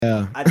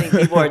Yeah. I think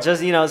people are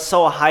just,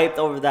 so hyped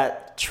over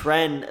that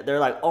trend. They're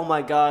like, oh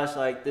my gosh,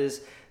 like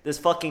this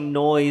fucking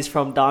noise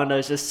from Donda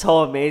is just so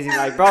amazing.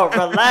 Like, bro,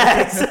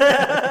 relax.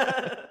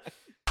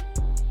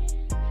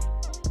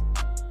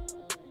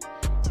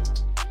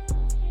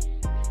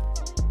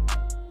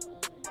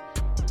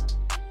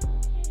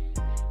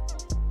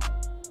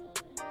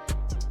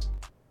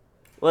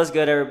 What's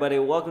good, everybody?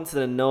 Welcome to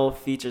the No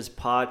Features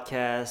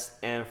podcast.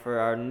 And for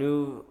our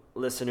new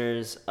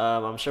listeners,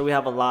 I'm sure we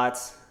have a lot.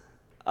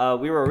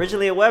 We were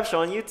originally a web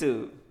show on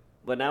YouTube,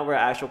 but now we're an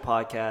actual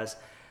podcast.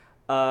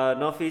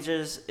 No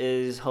Features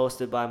is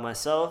hosted by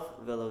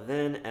myself,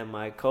 Villavin, and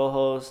my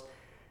co-host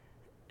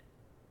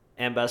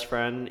and best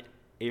friend,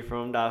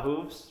 Ephraim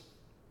Hoops.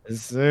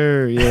 Yes,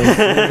 sir. Yes,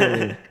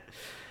 sir.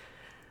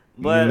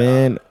 But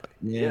Man,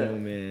 yeah,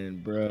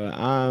 man, bro.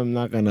 I'm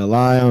not gonna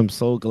lie. I'm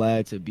so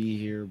glad to be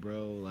here,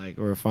 bro. Like,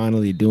 we're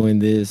finally doing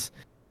this.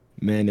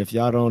 Man, if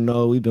y'all don't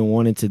know, we've been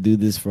wanting to do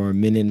this for a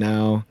minute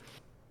now.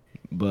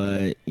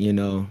 But,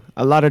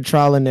 a lot of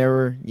trial and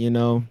error,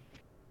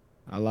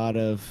 a lot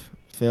of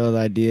failed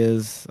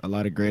ideas, a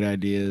lot of great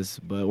ideas.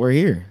 But we're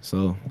here.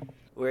 So,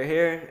 we're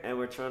here and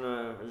we're just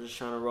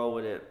trying to roll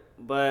with it.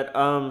 But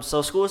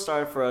so school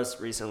started for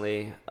us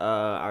recently,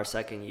 our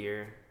second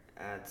year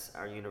at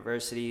our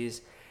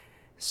universities.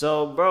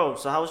 So, bro,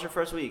 so how was your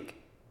first week?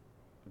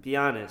 Be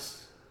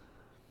honest.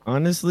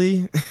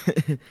 honestly,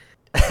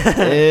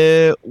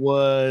 it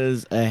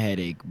was a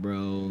headache,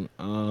 bro.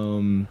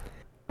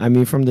 I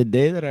mean, from the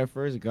day that I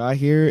first got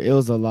here, it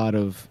was a lot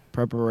of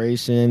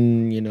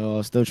preparation. I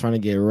was still trying to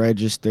get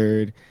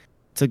registered.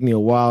 Took me a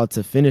while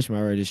to finish my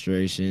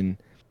registration.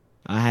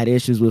 I had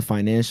issues with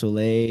financial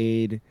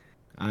aid.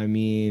 I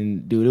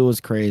mean, dude, it was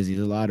crazy.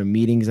 There's a lot of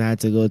meetings I had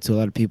to go to, a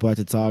lot of people I had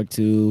to talk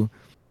to.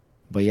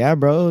 But yeah,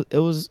 bro, it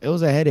was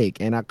a headache,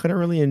 and I couldn't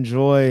really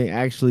enjoy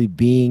actually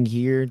being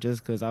here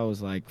just because I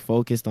was like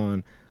focused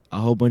on a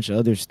whole bunch of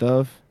other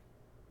stuff.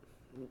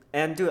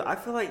 And dude, I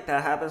feel like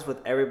that happens with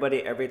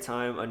everybody every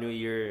time a new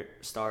year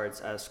starts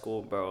at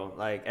school, bro.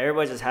 Like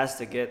everybody just has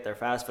to get their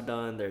FAFSA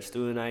done, their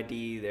student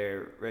ID,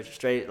 their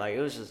registration. Like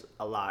it was just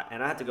a lot,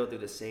 and I had to go through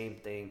the same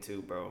thing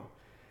too, bro.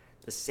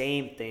 The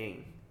same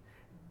thing,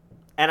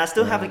 and I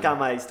still haven't got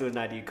my student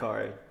ID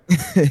card.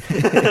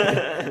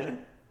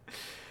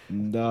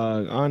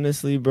 Dog,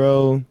 honestly,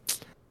 bro,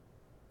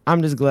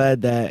 I'm just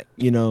glad that,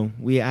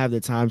 we have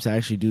the time to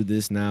actually do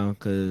this now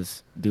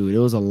because, dude, it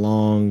was a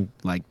long,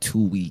 like, 2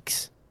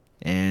 weeks.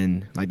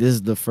 And, like, this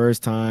is the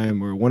first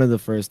time or one of the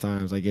first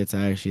times I get to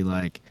actually,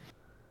 like,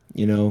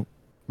 you know,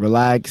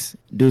 relax,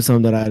 do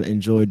something that I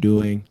enjoy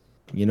doing,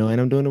 and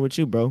I'm doing it with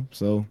you, bro.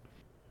 So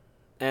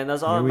And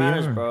that's all here that we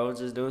matters, are. bro.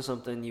 Just doing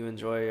something you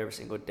enjoy every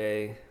single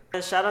day.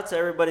 And shout out to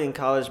everybody in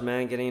college,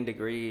 man. Getting a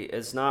degree,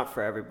 it's not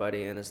for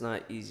everybody, and it's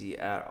not easy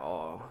at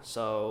all.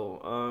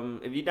 So,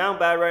 if you're down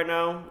bad right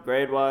now,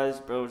 grade wise,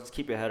 bro, just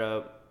keep your head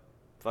up.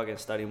 Fucking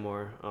study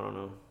more. I don't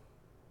know.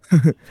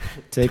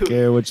 Take Dude,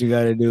 care of what you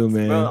got to do, bro,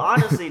 man.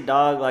 honestly,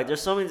 dog, like, there's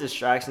so many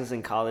distractions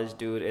in college,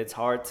 dude. It's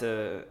hard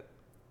to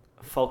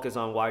focus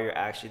on why you're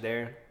actually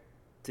there,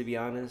 to be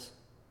honest.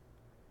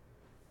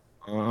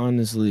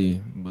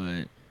 Honestly,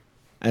 but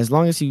as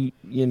long as you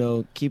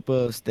keep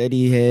a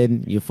steady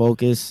head, you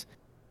focus,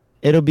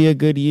 it'll be a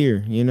good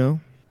year.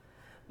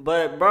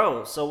 But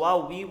bro, so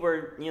while we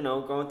were,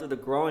 going through the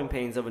growing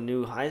pains of a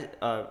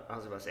I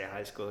was about to say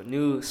high school,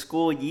 new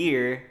school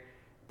year,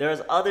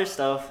 there's other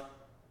stuff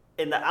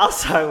in the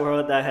outside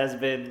world that has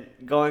been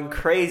going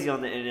crazy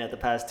on the internet the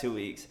past 2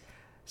 weeks.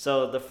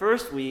 So the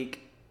first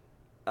week,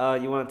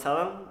 you want to tell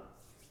them?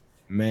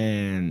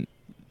 Man,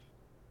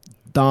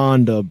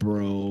 Donda,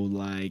 bro.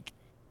 Like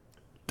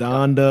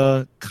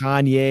Donda,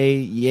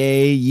 Kanye,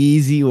 Ye,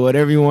 Yeezy,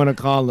 whatever you want to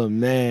call him,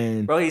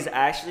 man. Bro, he's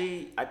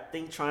actually, I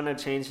think, trying to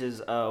change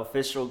his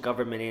official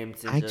government name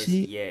to just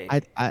Actually, Yay.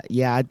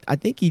 I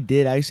think he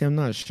did. Actually, I'm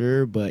not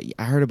sure, but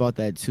I heard about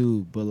that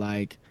too. But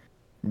like,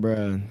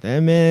 bruh, that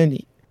man,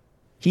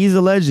 he's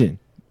a legend.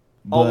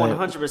 Oh, But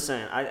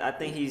 100%. I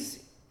think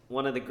he's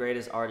one of the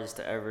greatest artists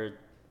to ever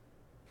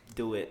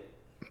do it.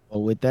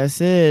 with that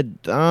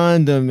said,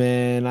 Donda,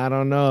 man, I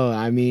don't know.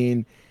 I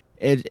mean,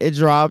 it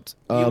dropped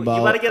You about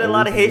to about get a a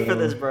lot week of hate for ago.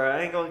 this, bro.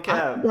 I ain't gonna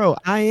cap. Bro,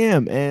 I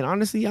am, and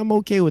honestly, I'm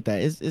okay with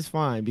that. It's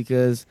fine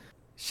because,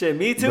 Shit,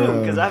 me too,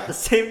 because bro. I have the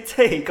same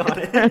take on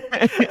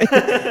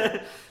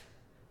it.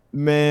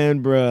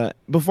 Man, bruh.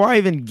 Before I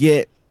even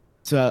get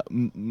to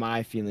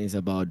my feelings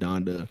about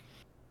Donda,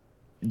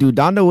 dude,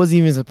 Donda wasn't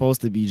even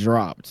supposed to be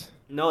dropped.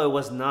 No, it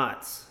was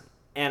not.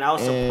 And I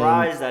was And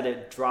surprised that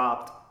it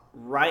dropped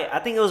right. I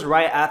think it was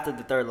right after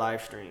the third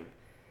live stream.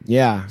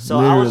 yeah, So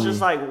I was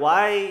just literally. like,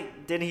 why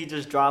didn't he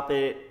just drop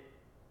it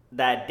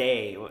that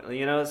day?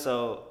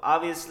 So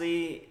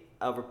obviously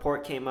a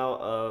report came out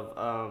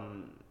of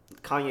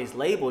Kanye's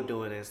label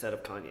doing it instead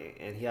of Kanye,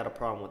 and he had a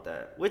problem with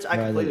that, which I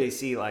Bruh, completely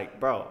see. Like,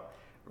 bro,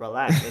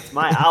 relax. It's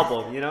my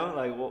album,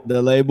 like, well,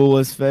 the label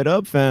was fed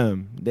up,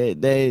 fam.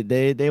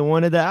 They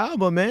wanted the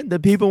album, man. The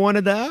people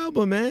wanted the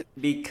album, man.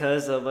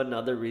 because of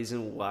another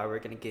reason why we're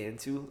gonna get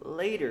into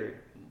later.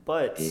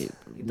 But It,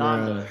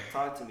 Donda, bruh,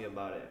 talk to me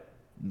about it.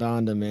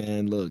 Donda,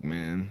 man. Look,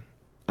 man.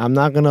 I'm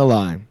not gonna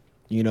lie.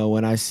 You know,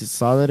 when I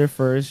saw that it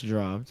first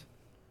dropped,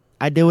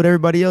 I did what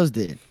everybody else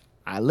did.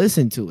 I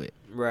listened to it.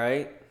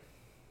 Right?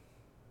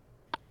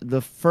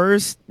 The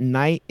first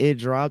night it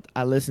dropped,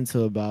 I listened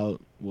to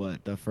about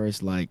what the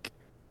first like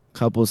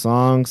couple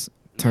songs.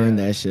 Turned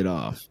Yeah. that shit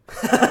off.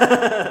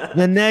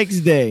 The next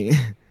day,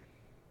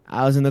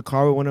 I was in the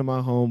car with one of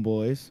my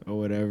homeboys or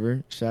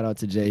whatever. Shout out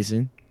to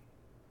Jason.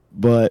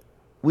 But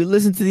we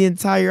listened to the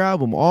entire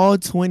album, all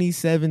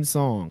 27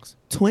 songs.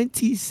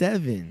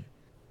 27.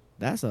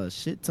 That's a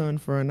shit ton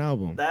for an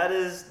album. That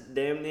is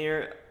damn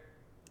near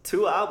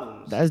two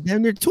albums. That's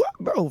damn near 12,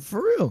 bro,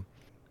 for real.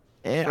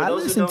 And For I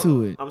those who listened don't,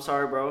 to it. I'm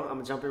sorry, bro. I'm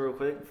gonna jump in real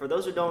quick. For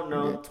those who don't You're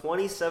know, good.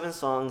 27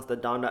 songs. The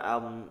Donda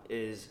album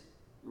is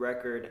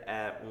record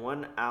at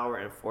 1 hour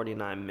and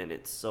 49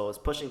 minutes. So it's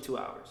pushing 2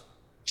 hours.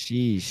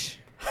 Sheesh.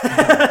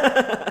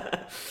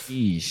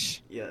 Sheesh.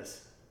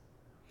 Yes.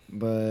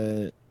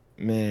 But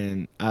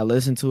man, I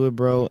listened to it,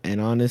 bro,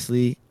 and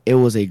honestly, it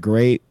was a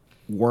great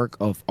work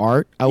of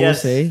art, I will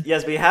Yes. say.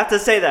 Yes. We have to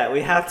say that.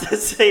 We have to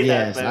say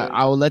that, Yes, man.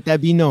 I will let that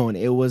be known.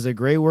 It was a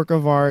great work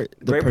of art.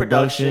 The Great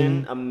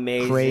production. production,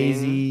 Amazing.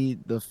 crazy.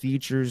 The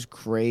features,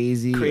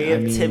 crazy. I mean,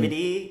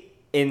 Creativity.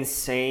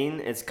 Insane.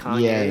 It's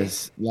Kanye.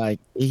 yes, like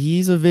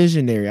he's a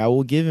visionary. I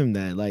will give him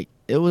that. Like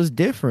it was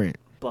different,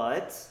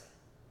 But,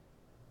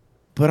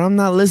 but I'm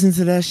not listening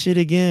to that shit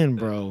again,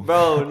 bro.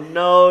 bro,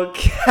 no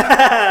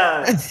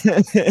cap.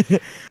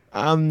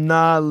 I'm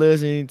not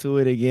listening to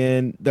it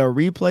again. The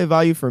replay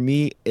value for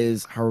me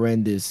is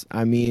horrendous.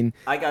 I mean,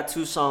 I got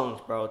two songs,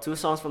 bro. Two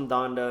songs from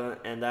Donda,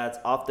 and that's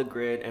Off the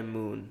Grid and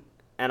Moon.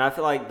 And I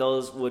feel like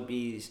those would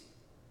be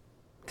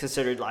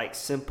considered like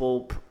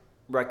simple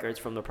records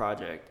from the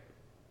project.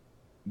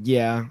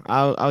 yeah,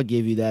 I'll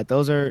give you that.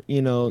 Those are,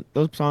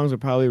 those songs will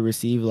probably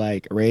receive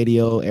like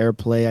radio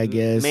airplay, I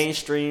guess.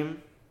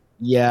 Mainstream.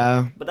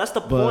 Yeah, But that's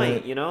the but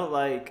point, you know?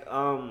 Like,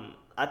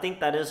 I think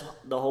that is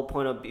the whole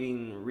point of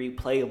being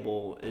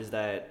replayable is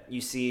that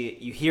you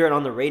hear it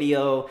on the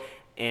radio,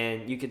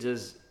 and you could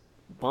just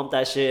bump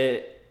that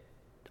shit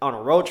on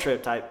a road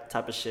trip type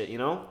of shit, you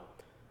know?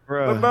 But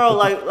bruh, bro,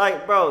 but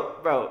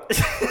the bro,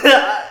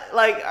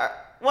 like,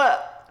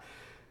 what?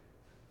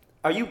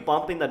 Are you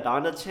bumping the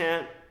Donda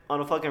chant on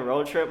a fucking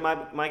road trip,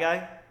 my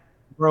guy?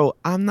 bro,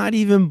 I'm not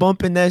even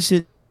bumping that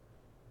shit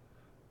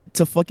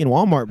to fucking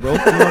Walmart, bro. You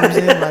know what I'm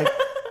saying? Like,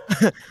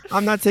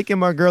 I'm not taking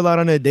my girl out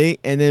on a date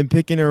and then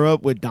picking her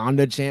up with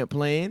Donda chant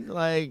playing.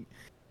 Like,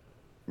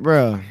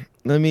 bruh,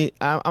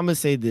 I'm gonna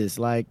say this.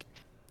 Like,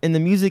 in the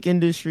music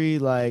industry,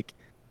 like,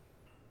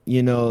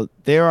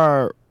 there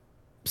are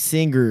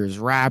singers,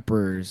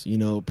 rappers,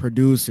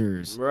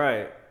 producers,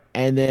 Right,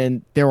 and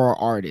then there are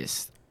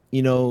artists.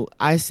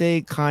 I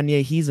say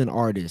Kanye, he's an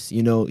artist.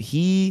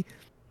 He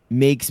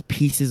makes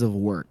pieces of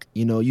work.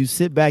 You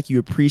sit back, you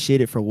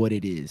appreciate it for what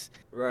it is.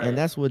 And right.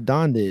 that's what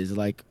Donda is.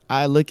 Like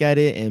I look at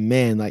it and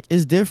man, like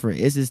it's different.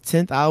 It's his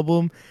 10th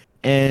album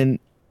and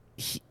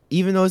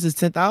even though it's his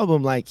 10th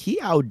album, like he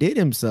outdid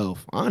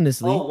himself, Oh,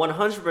 honestly.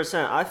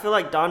 100%. I feel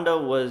like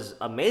Donda was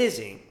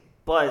amazing,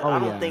 but Oh I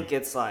don't yeah. think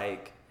it's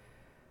like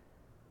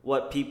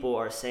what people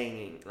are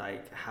saying,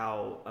 like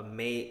how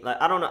amazing. Like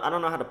I don't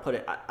know how to put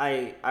it.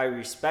 I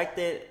respect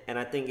it, and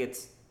I think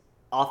it's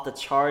off the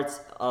charts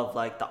of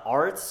like the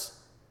arts,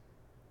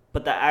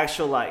 but the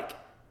actual like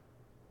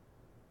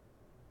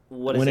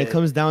what is When it it?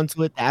 comes down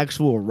to it, the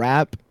actual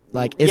rap,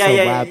 like it's Yeah, a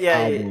yeah, rap yeah.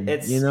 album,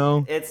 you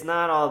know? It's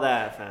not all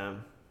that,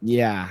 fam.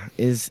 Yeah,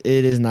 it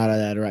is not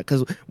that right.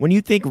 Because when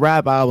you think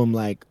rap album,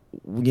 like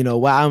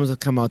what albums have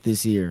come out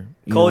this year?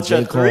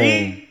 Culture J. Cole,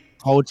 three,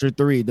 Culture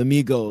 3, The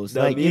Migos. the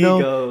Like,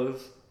 Migos.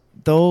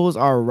 those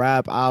are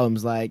rap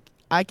albums. Like,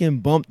 I can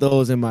bump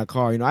those in my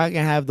car. I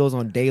can have those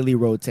on daily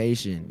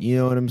rotation. You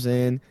know what I'm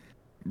saying?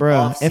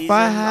 Bruh, if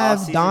I Off have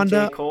season J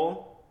Donda,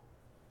 Cole.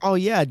 oh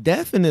yeah,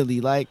 definitely.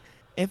 Like,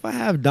 if I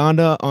have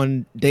Donda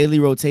on daily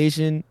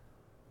rotation,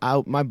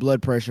 my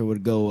blood pressure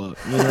would go up.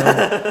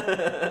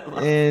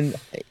 And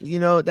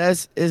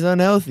that's is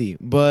unhealthy.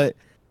 But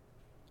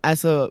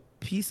as a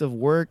piece of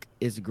work,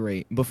 it's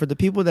great. But for the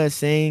people that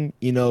saying,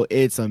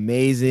 it's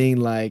amazing,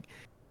 like,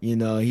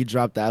 he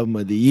dropped the album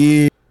of the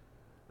year,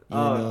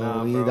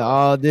 Oh no, bro.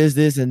 all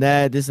this and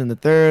that, this and the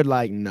third,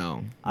 like,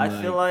 no. I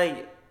feel Like,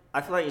 like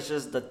I feel like it's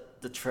just the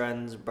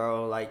trends,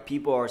 bro. Like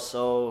people are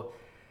so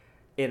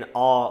in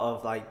awe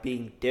of like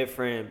being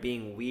different,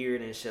 being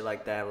weird and shit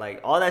like that.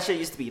 Like all that shit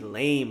used to be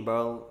lame,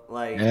 bro.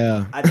 Like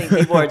yeah. I think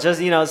people are just,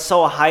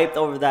 so hyped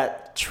over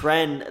that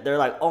trend. They're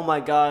like, "Oh my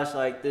gosh,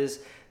 like this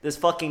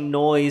fucking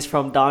noise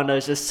from Donda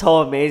is just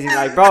so amazing."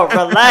 Like, bro,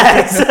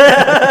 relax.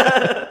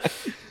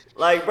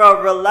 Like,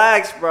 bro,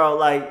 relax, bro.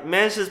 Like,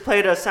 man just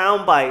played a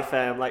soundbite,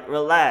 fam. Like,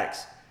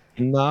 relax.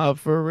 Nah,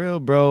 for real,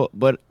 bro.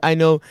 But I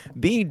know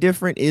being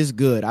different is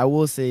good. I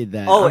will say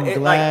that. Oh, I'm it like,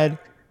 glad.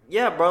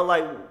 yeah, bro.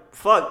 Like,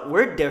 fuck,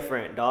 we're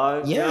different,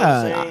 dog. You know what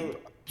I'm Yeah, saying?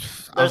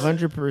 a There's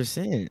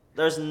 100%.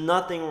 there's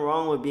nothing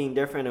wrong with being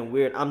different and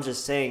weird. I'm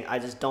just saying, I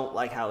just don't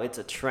like how it's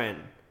a trend.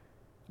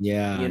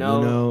 Yeah,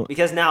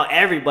 Because now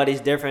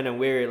everybody's different and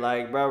weird.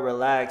 Like, bro,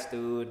 relax,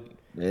 dude.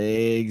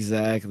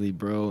 Exactly,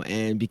 bro.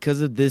 And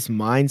because of this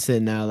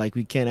mindset now, like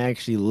we can't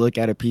actually look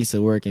at a piece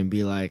of work and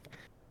be like,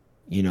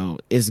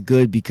 it's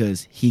good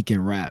because he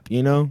can rap,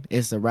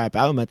 It's a rap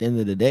album at the end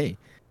of the day.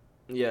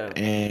 Yeah.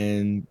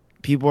 And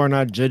people are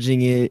not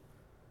judging it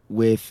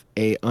with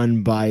a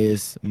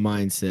unbiased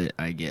mindset,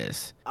 I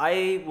guess.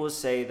 I will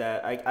say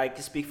that I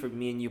can speak for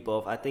me and you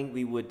both. I think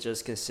we would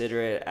just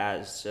consider it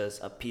as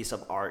just a piece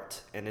of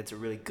art, and it's a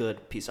really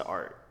good piece of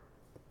art.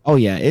 Oh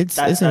yeah, it's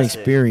an That's it.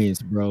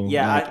 experience, bro.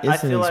 Yeah, Like I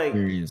it's an feel like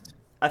experience.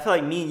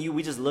 me and you,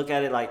 we just look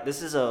at it like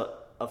this is a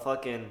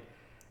fucking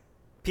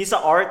piece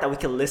of art that we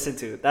can listen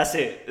to. That's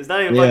it. It's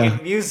not even Yeah.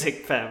 fucking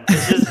music, fam.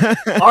 It's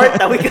just art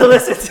that we can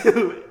listen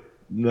to.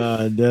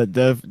 No,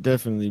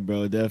 definitely,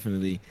 bro,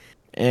 definitely.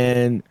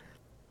 And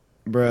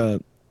bro,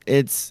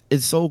 it's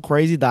so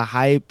crazy the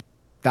hype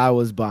that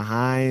was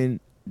behind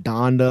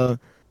Donda.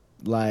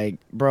 Like,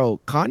 bro,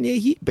 Kanye,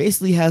 he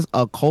basically has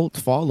a cult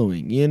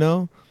following,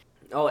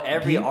 Oh,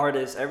 every He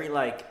artist, every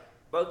like.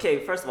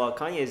 Okay, first of all,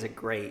 Kanye is a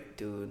great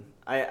dude.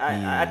 he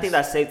I think is.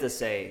 that's safe to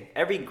say.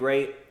 Every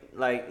great,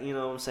 like, you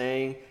know what I'm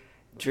saying,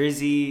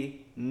 Drizzy,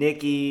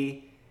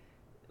 Nicki,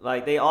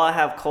 like they all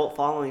have cult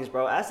followings,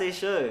 bro, as they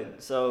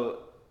should. So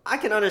I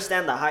can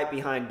understand the hype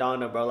behind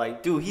Donda, bro.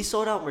 Like, dude, he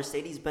sold out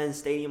Mercedes-Benz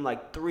Stadium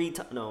like three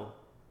times. No,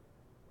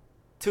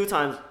 two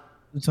times.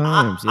 Two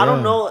times, I don't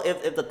yeah. know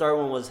if the third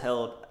one was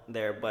held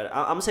there, but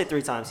I'm gonna say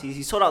three times.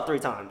 He sold out three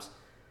times.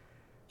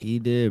 He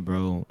did,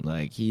 bro.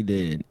 Like he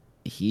did.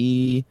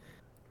 He,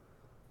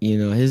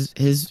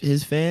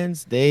 his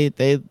fans, they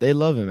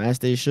love him as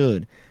they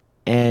should.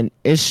 And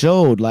it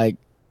showed like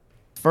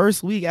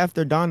first week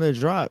after Donda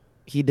dropped,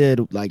 he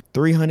did like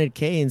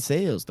 300K in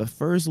sales the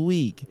first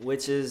week.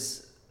 Which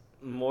is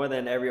more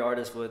than every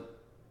artist would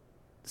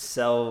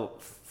sell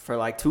for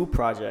like two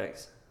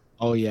projects.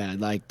 Oh yeah,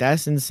 like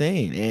that's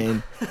insane.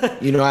 And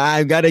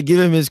I gotta give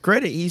him his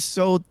credit. He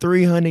sold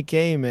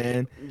 300K,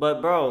 man.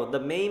 But bro, the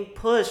main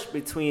push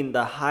between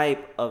the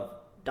hype of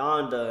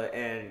Donda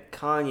and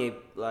Kanye,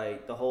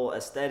 like the whole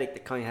aesthetic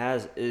that Kanye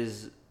has,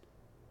 is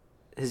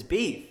his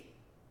beef.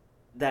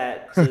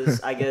 That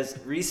just I guess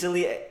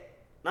recently,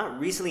 not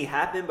recently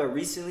happened, but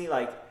recently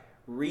like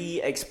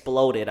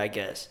re-exploded, I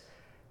guess,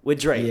 with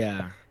Drake.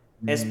 Yeah.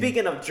 And Mhm.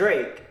 speaking of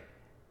Drake,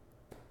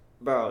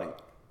 bro,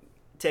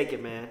 take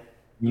it, man.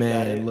 You got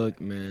Man, it.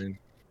 look, man.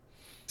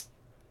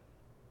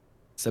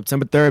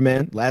 September 3rd,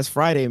 man. Last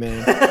Friday,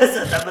 man.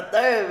 September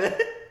 3rd,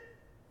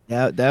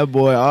 man. That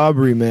boy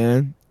Aubrey,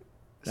 man.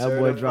 That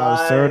boy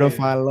dropped Certified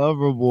Certified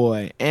Lover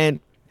Boy. And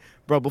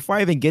bro, before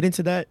I even get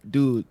into that,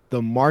 dude,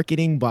 the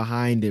marketing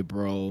behind it,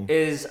 bro.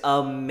 is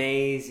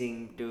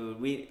amazing, dude.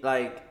 We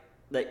like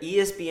the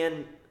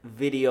ESPN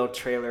video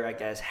trailer, I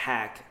guess,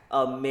 hack.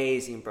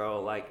 Amazing,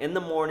 bro. Like in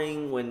the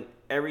morning when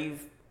every,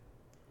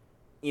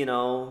 you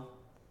know,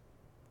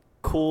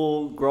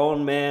 cool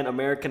grown man,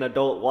 American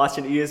adult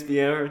watching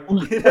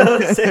ESPN, you know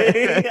what I'm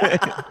saying?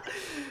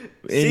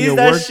 In Sees your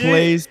that shit.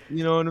 workplace,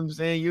 you know what I'm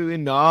saying? You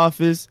in the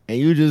office and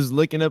you just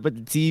looking up at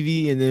the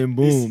TV and then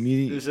boom,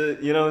 You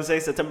know what I'm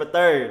saying? September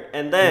 3rd.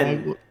 And you're like,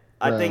 then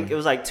I think bruh, it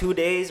was like 2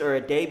 days or a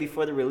day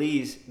before the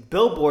release,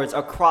 billboards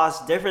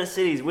across different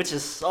cities, which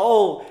is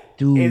so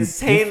dude,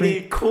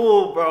 insanely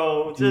cool,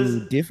 bro.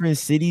 Just different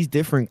cities,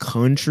 different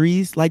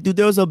countries. Like, dude,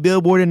 there was a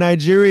billboard in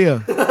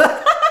Nigeria.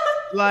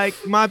 Like,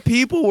 my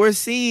people were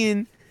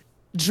seeing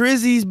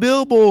Drizzy's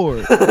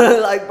billboard.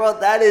 like, bro,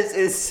 that is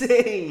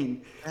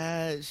insane.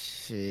 That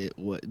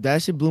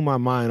shit blew my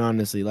mind,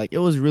 honestly. Like, it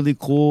was really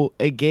cool.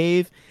 It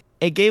gave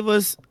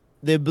us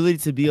the ability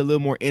to be a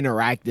little more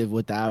interactive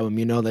with the album,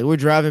 like we're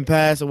driving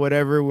past or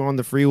whatever, we're on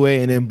the freeway,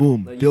 and then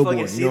boom, Like, you fucking billboard.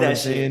 You see know what that I'm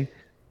saying? shit.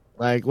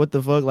 Like, what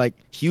the fuck? Like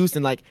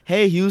Houston, like,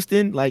 hey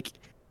Houston, like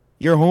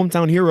your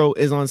hometown hero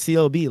is on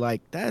CLB.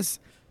 Like, that's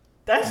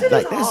That shit is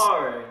like that's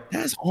hard.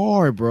 that's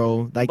hard,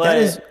 bro. Like that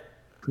is But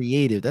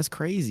creative. That's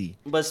crazy.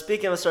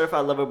 speaking of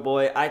Certified Lover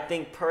Boy, I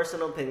think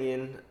personal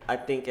opinion, I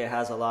think it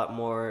has a lot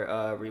more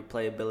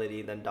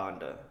replayability than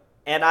Donda.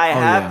 And Oh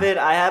yeah.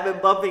 I have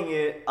been bumping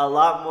it a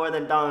lot more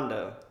than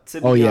Donda,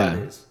 to Oh be yeah.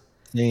 honest.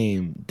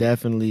 Same.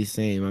 Definitely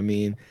same. I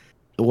mean,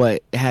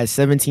 what it has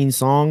 17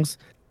 songs.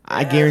 It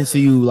I has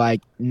guarantee you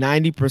like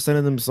 90%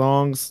 of them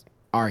songs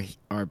are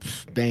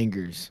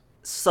bangers.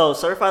 so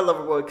Certified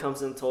Lover Boy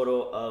comes in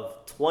total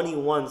of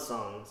 21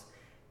 songs,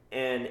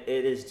 and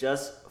it is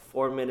just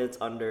 4 minutes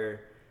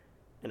under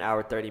an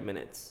hour 30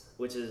 minutes,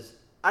 which is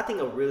I think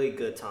a really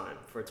good time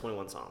for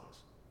 21 songs.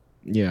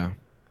 Yeah.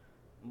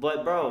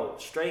 But bro,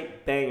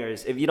 straight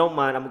bangers. If you don't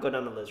mind, I'm gonna go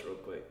down the list real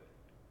quick.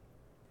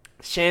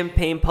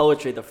 Champagne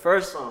Poetry, the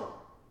first song,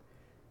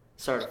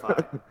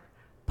 certified.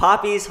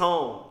 Poppy's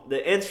Home,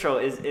 the intro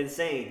is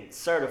insane,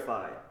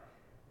 certified.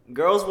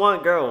 Girls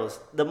Want Girls,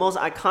 the most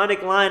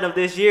iconic line of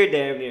this year,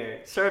 damn near,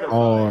 certified.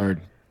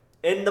 Hard.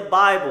 In the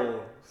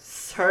Bible,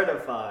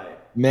 certified.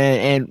 Man,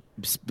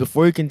 and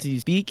before you continue,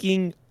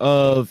 speaking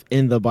of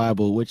In the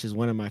Bible, which is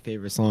one of my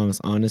favorite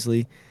songs,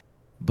 honestly.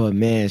 But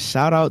man,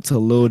 shout out to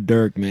Lil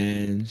Durk,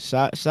 man.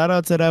 Shout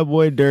out to that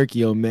boy Durk,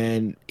 yo,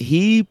 man.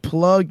 He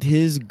plugged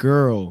his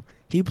girl.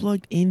 He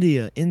plugged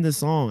India in the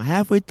song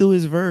halfway through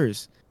his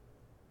verse.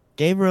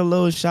 Gave her a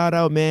little shout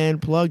out, man.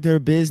 Plugged her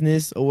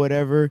business or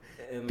whatever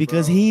And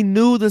because bro, he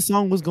knew the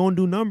song was gonna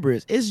do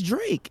numbers. It's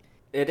Drake.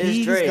 it is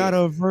He's got Drake.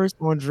 a verse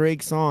on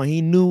Drake's song.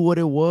 He knew what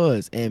it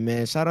was, and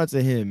man, shout out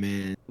to him,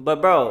 man.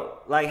 But bro,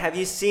 like, have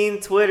you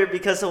seen Twitter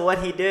because of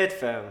what he did,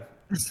 fam?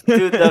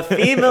 Dude, the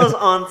females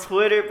on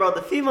Twitter, bro,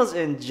 the females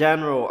in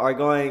general are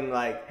going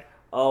like,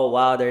 oh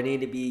wow, there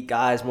need to be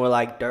guys more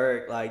like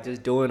Dirk, like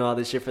just doing all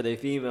this shit for their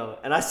female.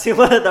 And I see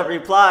one of the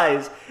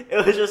replies.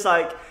 It was just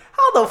like,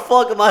 how the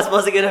fuck am I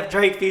supposed to get a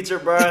Drake feature,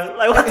 bro?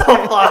 Like, what the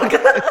fuck?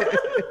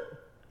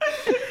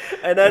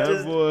 And that That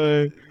just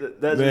boy,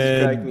 that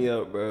just cracked man, me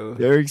up, bro.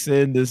 Dirk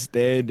setting the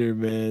standard,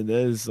 man.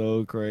 That is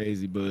so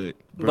crazy, but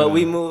But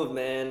we bruh, move,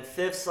 man.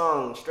 Fifth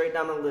song, straight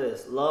down the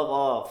list. Love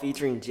All,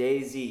 featuring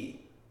Jay-Z.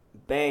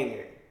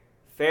 Banger.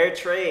 Fair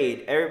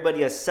Trade.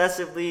 Everybody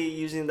excessively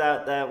using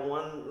that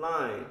one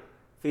line.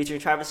 Featuring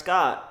Travis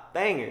Scott.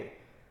 Banger.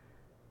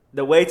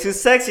 The Way Too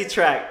Sexy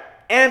track.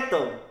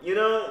 Anthem. You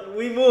know,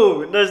 we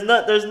move. There's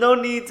no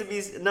need to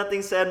be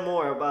nothing said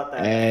more about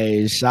that.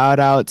 hey,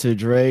 shout out to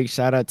Drake.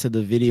 Shout out to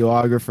the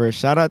videographer.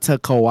 Shout out to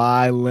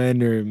Kawhi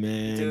Leonard,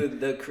 man. Dude,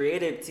 the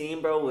creative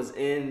team, bro, was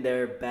in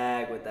their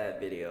bag with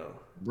that video.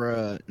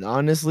 Bruh,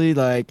 honestly,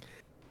 like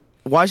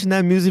watching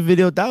that music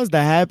video, that was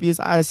the happiest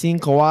I've seen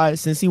Kawhi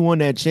since he won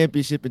that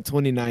championship in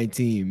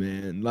 2019,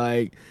 man.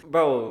 Like,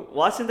 Bro,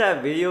 watching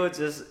that video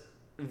just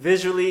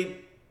visually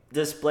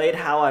displayed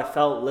how I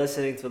felt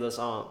listening to the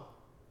song.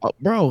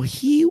 bro,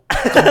 he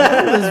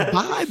Kawhi was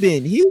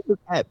vibing. He was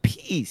at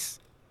peace.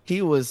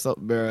 He was so,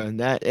 bro.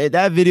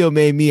 That video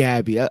made me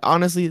happy.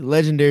 Honestly,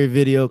 legendary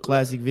video,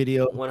 classic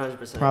video.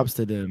 100%. Props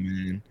to them,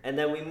 man. And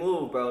then we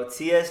move, bro.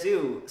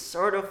 TSU,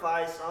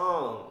 certified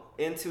song.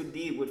 In Too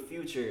Deep with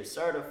Future,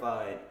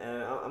 certified.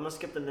 And I'm gonna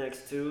skip the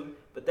next two.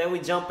 But then we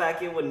jump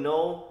back in with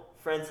No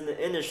Friends in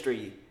the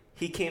Industry.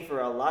 He came for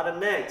a lot of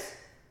necks.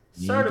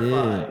 He did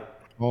Certified.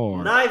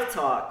 hard. Knife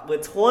Talk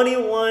with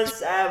 21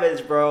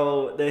 Savage,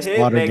 bro. The hit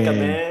Slaughter maker, gang,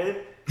 man.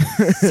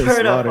 slaughter gang,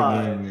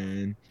 Certified.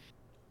 man.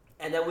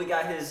 And then we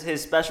got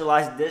his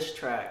specialized diss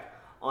track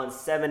on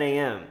 7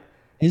 a.m.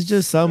 It's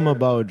just something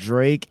about Certified.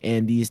 Drake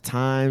and these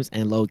times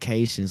and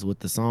locations with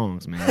the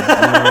songs, man. You know what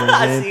I'm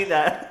I saying? seen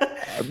that.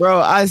 Bro,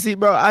 I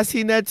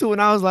seen that too,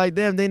 and I was like,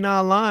 damn, they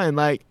not lying.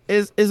 Like,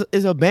 it's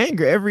a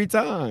banger every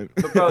time.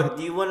 But bro,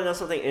 do you want to know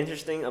something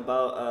interesting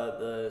about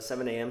the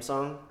 7 a.m.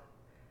 song?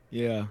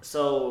 Yeah.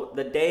 So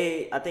the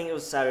day, I think it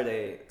was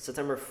Saturday,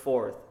 September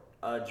 4th,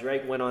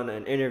 Drake went on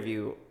an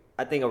interview,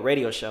 I think a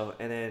radio show,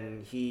 and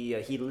then he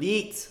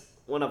leaked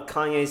one of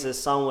Kanye's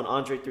song with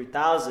Andre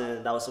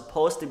 3000 that was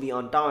supposed to be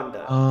on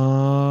Donda,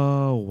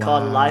 Oh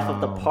called "Life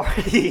of the wow.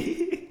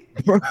 Party,"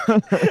 Bro.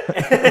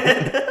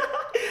 and,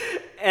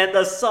 and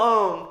the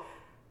song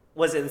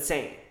was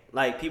insane.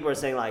 Like, people are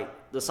saying like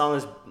the song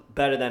is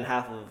better than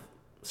half of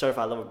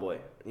Certified Lover Boy.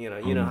 You know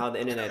Um, how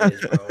the internet is,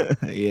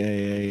 bro.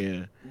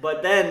 yeah.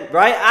 But then,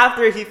 right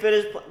after he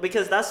finished,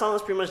 because that song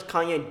was pretty much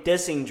Kanye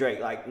dissing Drake,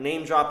 like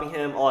name dropping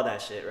him, all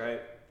that shit, right?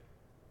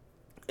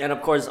 And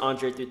of course,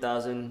 Andre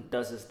 3000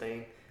 does his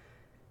thing.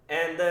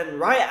 And then,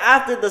 right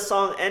after the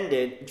song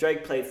ended,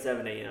 Drake played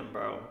 7 a.m.,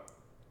 bro.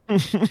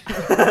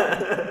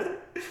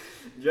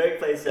 Drake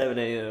played 7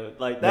 a.m.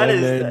 Like, That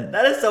man,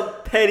 that is some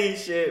petty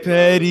shit, bro.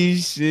 petty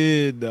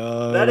shit,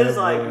 dog. That is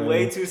That like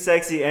way boy. too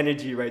sexy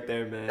energy right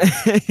there, man.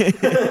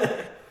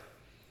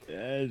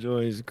 That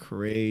joint is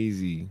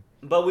crazy.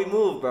 But we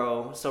moved,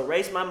 bro. So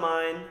Race My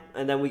Mind,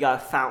 and then we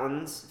got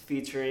Fountains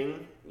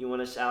featuring. You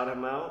want to shout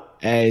him out?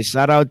 Hey,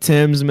 shout out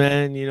Tim's,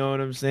 man. You know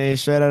what I'm saying?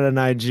 Straight out of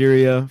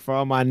Nigeria. For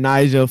all my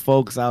Niger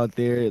folks out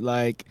there.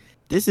 Like,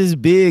 this is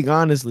big,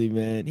 honestly,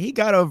 man. He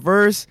got a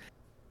verse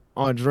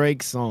on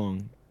Drake's song.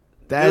 Dude,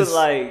 That's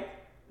like,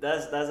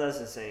 that's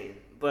insane.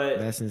 But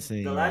that's the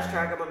insane, last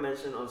track man. I'm gonna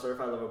mention on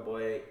Certified Lover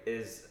Boy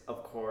is,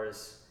 of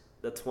course,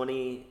 the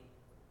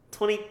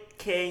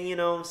 20K. You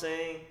know what I'm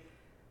saying?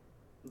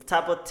 The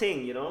type of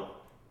thing, you know.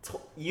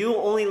 You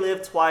Only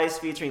Live Twice,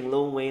 featuring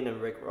Lil Wayne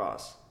and Rick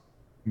Ross.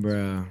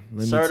 Bruh,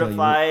 let me tell you.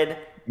 Certified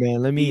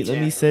Man, beach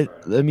anthem, bro.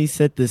 let me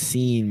set the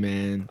scene,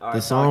 man. All The right,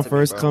 talk song to me,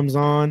 first bro. comes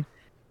on,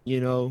 you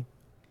know.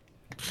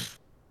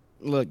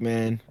 Look,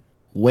 man.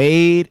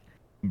 Wade,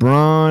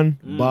 Braun,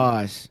 Mm.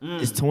 Bosh.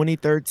 It's Mm.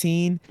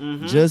 2013.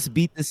 Mm-hmm. Just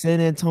beat the San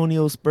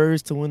Antonio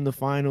Spurs to win the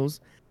finals.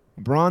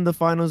 Braun, the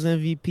finals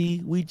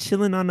MVP. We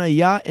chilling on a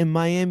yacht in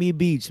Miami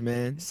Beach, man.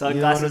 You know what I'm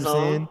Sunglasses on.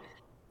 saying?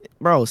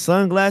 Bro,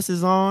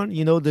 sunglasses on.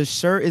 You know, the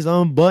shirt is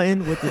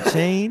unbuttoned with the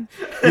chain.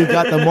 You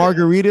got the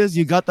margaritas.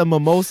 You got the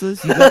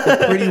mimosas. You got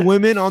the pretty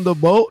women on the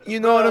boat.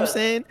 You know what I'm Bro,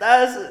 saying?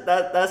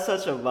 that's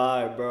such a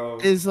vibe, bro.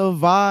 It's a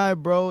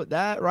vibe, bro.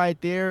 That right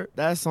there,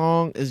 that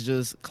song is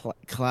just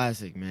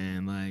classic,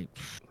 man. Like,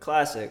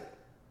 Classic.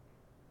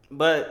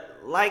 But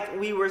like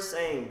we were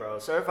saying, bro,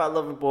 Certified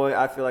Lover Boy,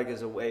 I feel like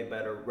is a way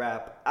better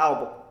rap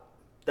album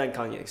than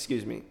Kanye.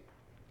 Excuse me.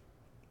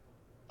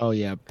 oh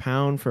yeah,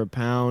 pound for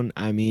pound.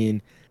 I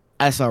mean,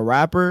 as a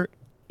rapper,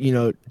 you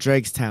know,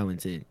 Drake's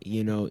talented.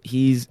 You know,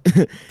 he's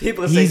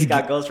People say he he's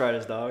got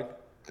ghostwriters, dog.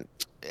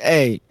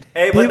 Hey,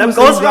 Hey, but people them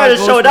say he got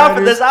ghostwriters showed out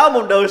for this ghostwriters.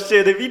 album though.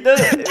 Shit, if he They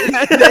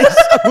did.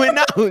 showing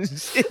out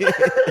shit.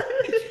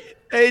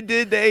 They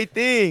did their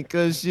thing,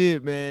 cause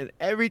shit, man.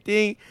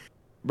 Everything,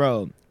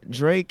 bro.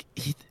 Drake,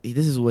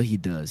 this is what he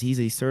does. He's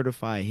a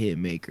certified hit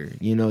maker.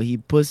 You know, he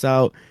puts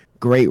out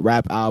great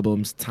rap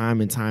albums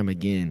time and time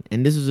again.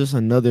 And this is just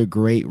another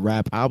great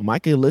rap album. I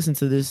could listen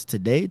to this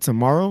today,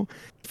 tomorrow,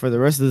 for the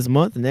rest of this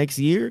month, next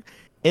year.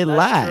 It That's true.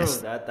 lasts.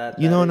 That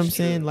You that know what is I'm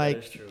saying? true. That Like,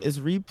 is true. its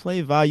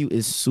replay value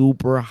is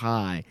super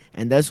high.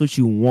 And that's what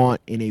you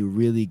want in a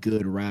really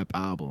good rap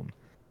album.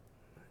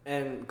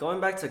 And going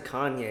back to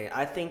Kanye,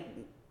 I think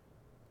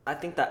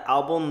the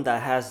album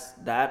that has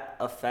that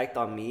effect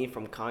on me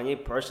from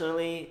Kanye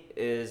personally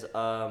is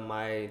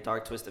my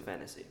Dark Twisted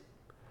Fantasy.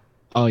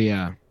 Oh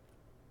yeah.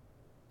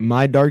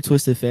 My Dark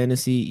Twisted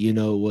Fantasy,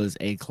 was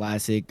a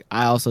classic.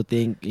 I also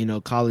think,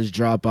 College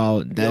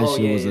Dropout, that Oh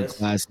shit yeah, was a yes,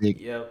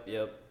 classic. yep,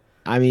 yep.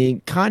 I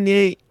mean,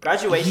 Kanye,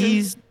 Graduation.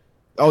 he's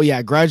oh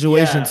yeah,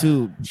 Graduation Yeah.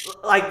 too.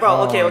 Like,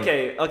 bro, okay, Hard.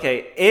 okay,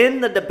 okay. In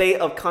the debate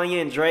of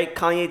Kanye and Drake,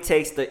 Kanye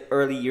takes the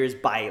early years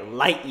by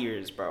light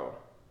years, bro.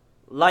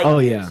 Oh Light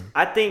yeah, years.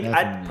 I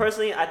definitely.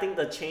 personally, I think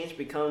the change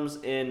becomes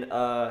in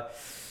I'm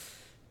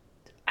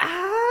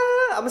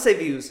gonna say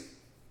views.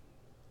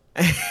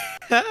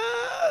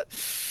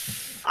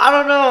 I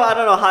don't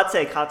know. Hot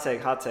take, hot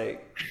take, hot take.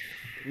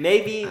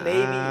 Maybe,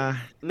 maybe, uh,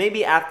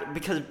 maybe after,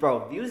 because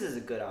bro, views is a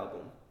good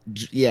album,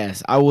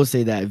 yes, I will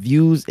say that.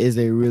 Views is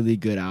a really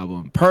good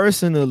album.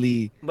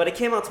 Personally, but it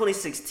came out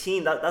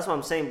 2016. That's what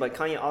I'm saying. But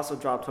Kanye also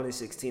dropped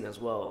 2016 as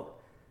well.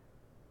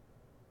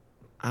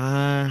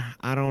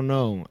 I don't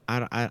know.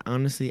 I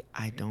honestly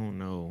I don't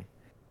know.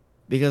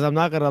 Because I'm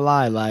not gonna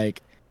lie,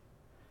 like,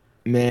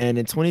 man,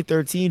 in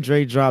 2013,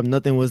 Drake dropped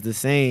Nothing Was the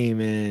Same,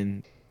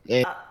 and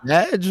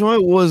that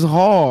joint was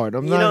hard.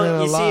 I'm You not know,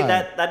 gonna you see lie.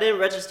 that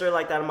didn't register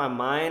like that in my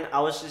mind.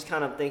 I was just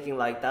kind of thinking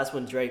like that's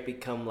when Drake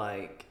become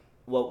like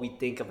what we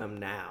think of him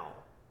now.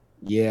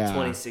 Yeah.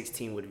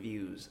 2016 with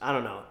views. I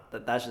don't know.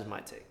 That's just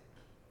my take.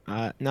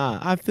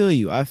 I feel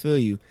you. I feel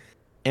you.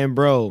 And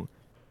bro,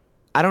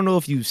 I don't know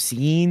if you've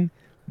seen,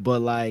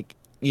 but like,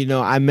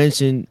 I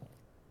mentioned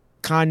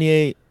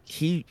Kanye,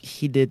 he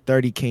did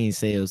 30K in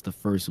sales the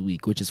first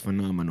week, which is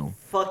phenomenal.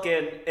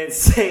 Fucking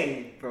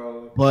insane,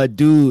 bro. But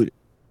dude,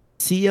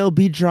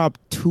 CLB dropped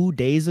 2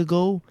 days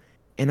ago,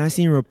 and I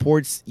seen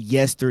reports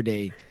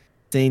yesterday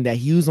saying that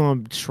he was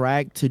on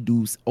track to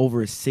do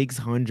over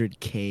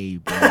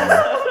 600K, bro.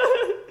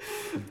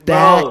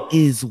 That Bro,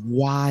 is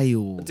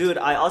wild. dude,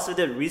 I also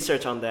did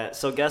research on that.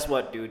 So guess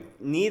what, dude?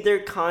 Neither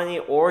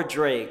Kanye or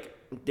Drake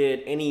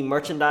did any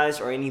merchandise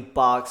or any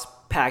box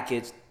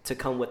package to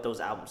come with those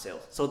album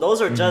sales. So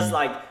those are just Mhm.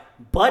 like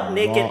butt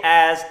naked Raw,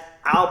 ass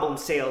album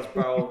sales,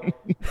 bro.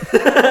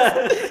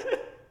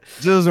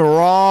 just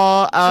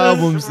raw Just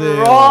album sales.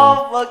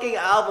 raw fucking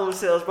album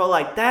sales, bro.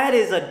 Like that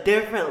is a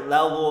different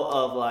level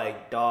of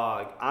like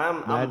dog. That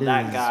I'm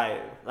that is guy.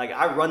 Like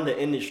I run the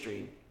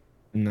industry.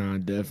 Nah,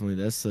 definitely.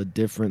 That's a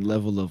different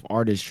level of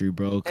artistry,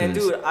 bro. And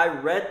Cause dude, I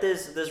read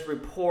this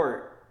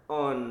report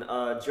on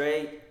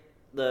Drake.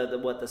 The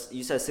what the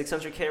you said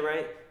 600K,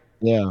 right?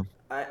 yeah,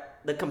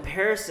 The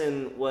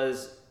comparison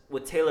was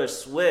with Taylor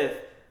Swift,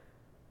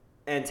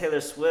 and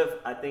Taylor Swift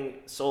I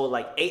think sold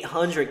like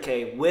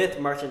 800K with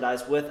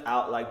merchandise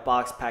without like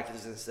box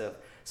packages and stuff.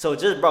 So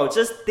just bro,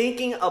 just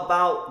thinking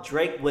about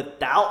Drake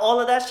without all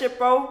of that shit,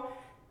 bro,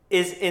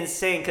 is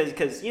insane.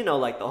 Cause you know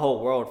like the whole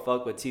world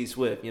fuck with T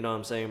Swift. You know what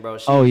I'm saying, bro?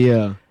 oh She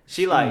yeah,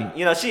 she she.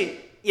 like she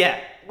yeah.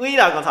 We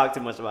not gonna talk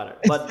too much about her,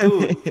 but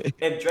dude,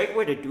 if Drake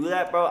were to do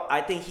that, bro, I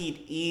think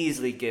he'd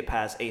easily get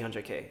past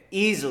 800K,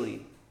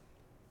 easily.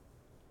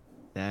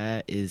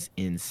 That is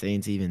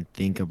insane to even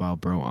think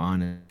about, bro.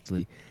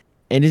 Honestly,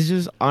 and it's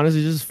just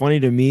honestly just funny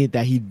to me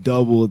that he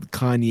doubled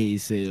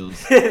Kanye's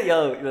sales.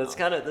 Yo, that's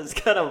kind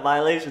of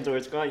violation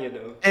towards Kanye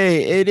though.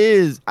 Hey, it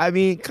is. I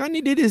mean,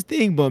 Kanye did his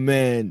thing, but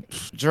man,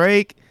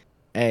 Drake,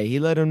 hey, he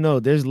let him know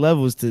there's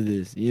levels to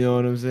this. You know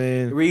what I'm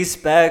saying?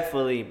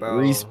 Respectfully, bro.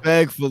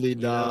 Respectfully, You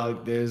know.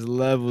 dog, there's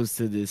levels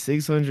to this.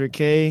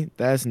 600K,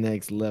 that's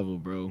next level,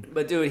 bro.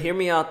 But dude, hear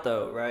me out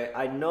though, right?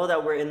 I know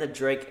that we're in the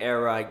Drake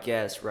era, I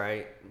guess,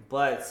 right?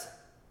 But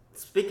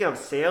speaking of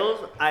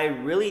sales, I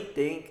really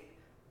think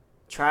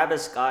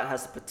Travis Scott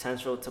has the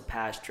potential to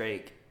pass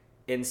Drake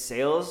in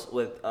sales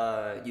with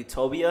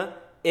Utopia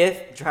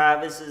if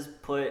Travis has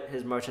put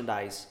his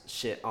merchandise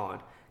shit on.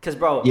 Cause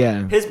bro,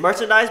 Yeah, his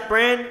merchandise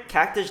brand,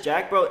 Cactus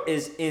Jack, bro,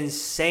 is it's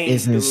insane,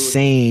 dude.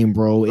 insane,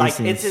 bro. Like It's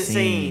it's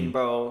insane, insane.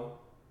 bro.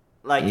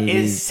 Like It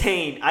is.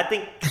 insane. I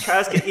think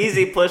Travis could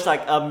easily push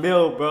like a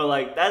mil, bro.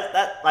 Like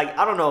that like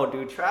I don't know,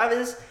 dude.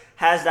 Travis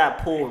has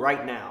that pull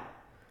right now.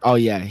 Oh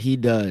yeah, he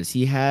does.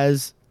 He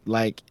has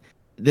like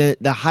the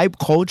hype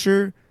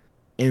culture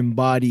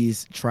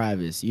embodies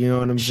Travis. You know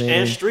what I'm And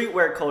saying?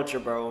 streetwear culture,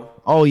 bro.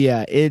 Oh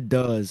yeah, it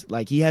does.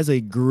 Like he has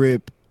a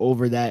grip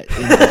over that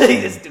It's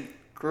industry. the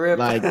grip.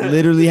 Like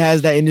literally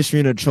has that industry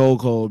in a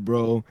chokehold,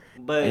 bro.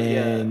 But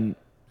yeah. And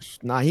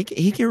nah, he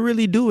can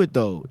really do it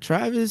though.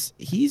 Travis,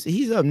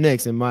 he's up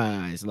next in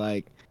my eyes.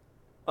 Like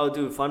Oh,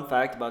 dude, fun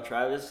fact about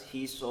Travis: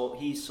 he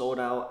sold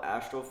out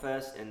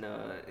Astrofest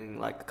in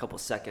like a couple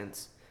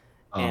seconds,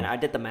 and Oh, I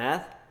did the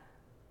math.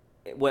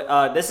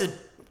 What this is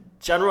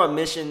general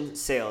admission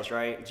sales,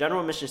 right?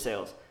 General admission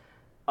sales.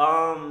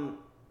 Um,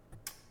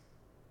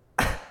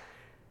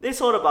 they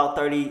sold about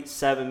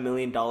 $37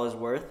 million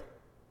worth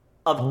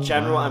of oh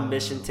general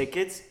admission wow.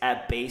 tickets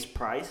at base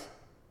price,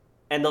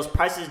 and those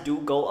prices do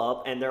go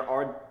up, and there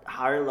are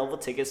higher level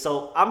tickets.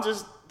 So I'm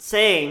just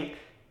saying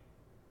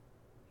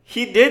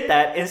he did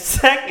that in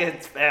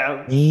seconds,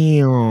 fam.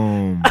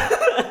 Damn.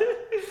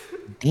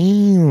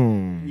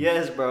 Damn.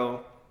 Yes,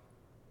 bro.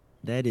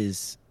 That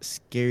is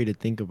scary to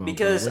think about, bro.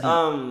 Because What do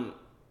you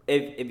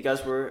if you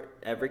guys were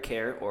ever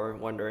care or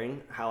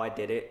wondering how I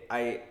did it,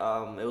 it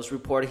was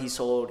reported he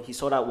sold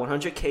out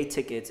 100K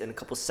tickets in a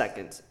couple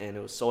seconds, and it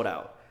was sold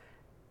out.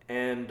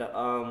 And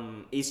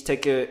each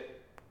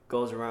ticket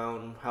goes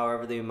around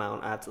however the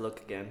amount. I have to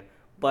look again,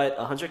 but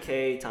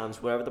 100K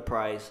times whatever the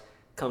price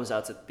comes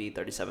out to be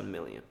 37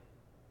 million,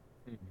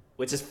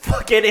 which is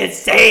fucking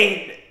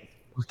insane.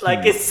 Like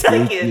fucking in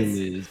seconds,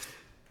 ridiculous.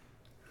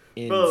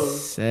 In bro.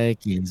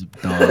 seconds,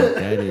 dog.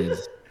 That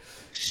is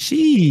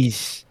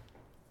sheesh.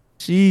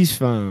 Sheesh,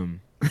 fam.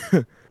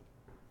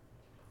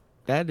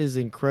 That is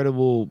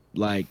incredible.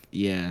 Like,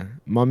 yeah.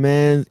 My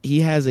man, he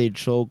has a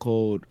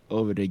chokehold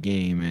over the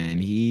game, man.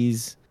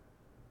 He's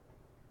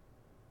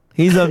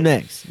up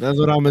next. That's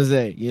what I'm gonna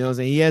say. You know what I'm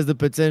saying? He has the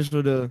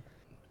potential to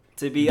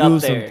To be do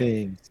up some there,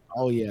 things.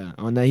 Oh yeah.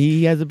 On that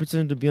he has the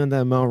potential to be on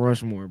that Mount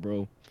Rushmore,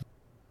 bro.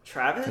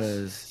 Travis.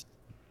 Cause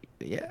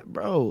yeah,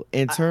 bro.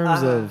 I,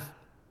 uh,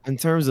 In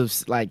terms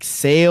of like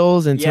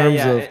sales, in yeah, terms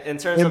yeah. of In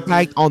terms of just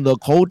impact on the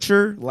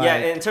culture, yeah,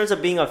 in like terms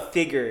of being a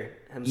figure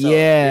himself.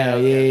 yeah, Yeah. Okay. Okay. yeah,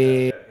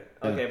 Okay. yeah. Okay.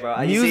 Yeah. Okay,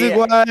 bro. You see, Music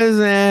wise,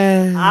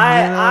 I you know,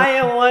 I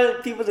don't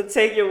want people to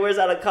take your words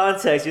out of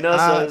context. You know.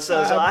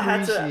 So I I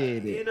had to.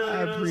 appreciate it. I You know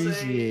what I'm saying.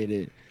 appreciate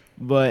it.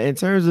 But in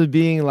terms of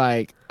being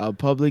like a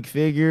public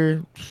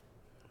figure,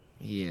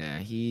 yeah, Yeah,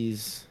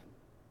 he's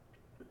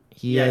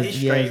he has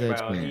straight, that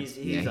bro. chance.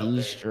 Yeah, He's up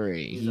there.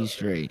 He's he's up there.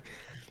 straight.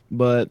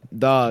 But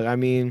dog, I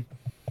mean,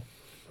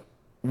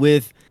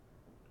 with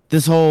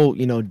this whole,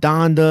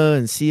 Donda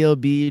and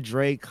CLB,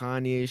 Drake,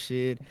 Kanye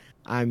shit,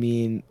 I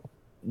mean,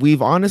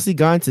 we've honestly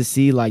gotten to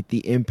see like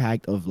the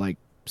impact of like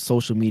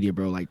social media,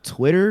 bro. Like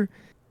Twitter,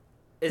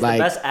 It's the like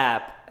best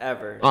app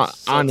ever. So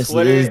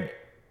honestly is Twitter,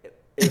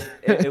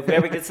 if we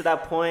ever get to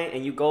that point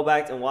and you go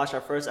back and watch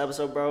our first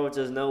episode, bro,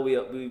 just know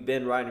we've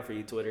been riding for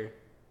you, Twitter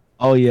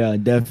oh yeah,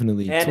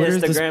 definitely. and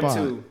Twitter's the Instagram spot.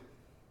 too.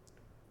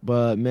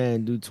 But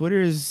man, dude,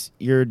 Twitter is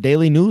your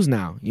daily news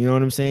now. You know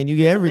what I'm saying? You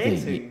get It's everything.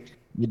 amazing.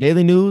 Your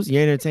daily news,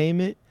 your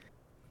entertainment.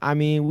 I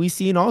mean, we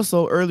seen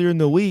also earlier in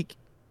the week,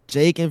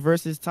 Jake and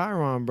versus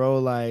Tyron, bro.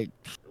 Like,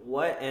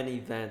 What an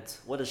event!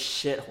 What a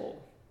shithole!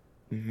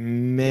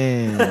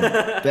 man,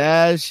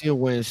 that shit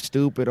went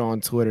stupid on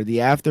Twitter.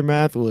 The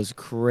aftermath was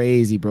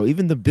crazy, bro.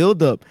 Even the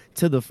build up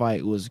to the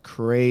fight was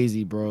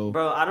crazy, bro.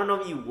 Bro, I don't know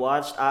if you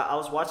watched. I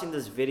was watching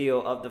this video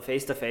of the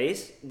face to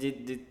face.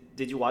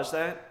 Did you watch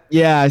that?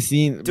 Yeah, I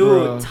seen, Dude,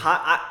 bro.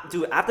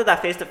 dude, after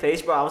that face to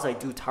face, bro, I was like,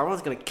 dude,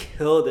 Tyron's gonna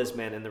kill this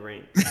man in the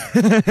ring.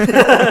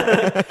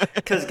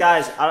 Cause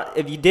guys,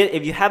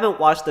 if you haven't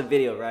watched the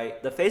video,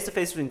 right, the face to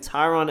face between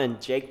Tyron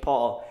and Jake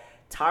Paul,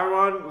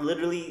 Tyron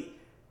literally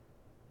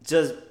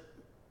just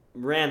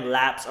ran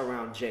laps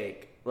around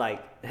Jake.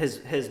 Like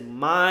his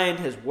mind,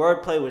 his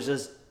wordplay was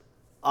just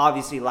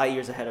obviously light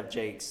years ahead of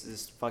Jake's.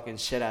 This fucking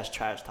shit ass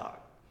trash talk.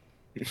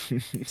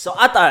 So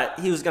I thought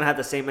he was gonna have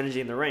the same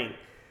energy in the ring.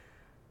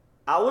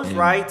 I was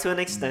right And to an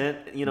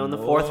extent. You know, in the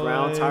fourth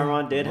round, boy,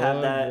 Tyron did have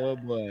boy, boy,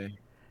 that. boy.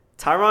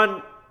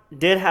 Tyron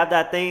did have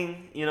that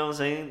thing. You know what I'm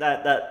saying?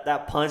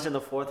 That punch in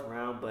the fourth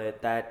round,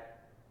 but that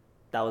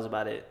was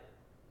about it.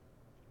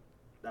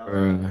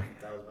 Bruh.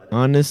 That was about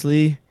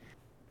Honestly,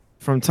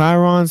 from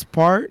Tyron's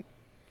part,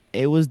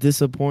 it was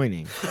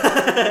disappointing.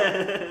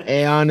 it.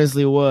 It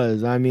honestly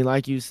was. I mean,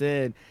 like you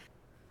said,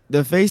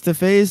 the face to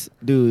face,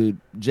 dude,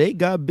 Jake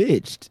got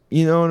bitched.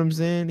 You know what I'm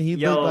saying?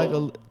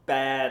 Yo,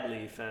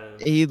 badly, fam.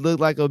 He looked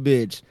like a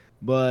bitch.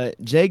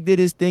 But Jake did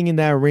his thing in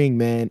that ring,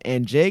 man.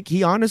 And Jake,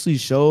 he honestly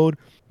showed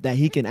that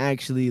he can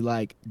actually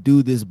like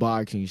do this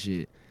boxing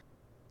shit.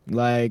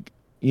 Like,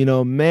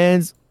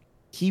 man's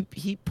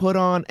he put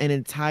on an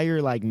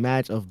entire like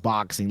match of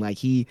boxing. Like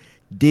he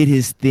did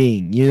his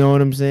thing. You know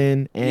what I'm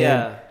saying? And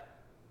Yeah,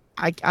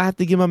 I have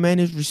to give my man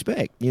his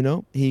respect. He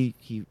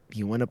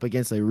went up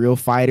against a real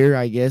fighter,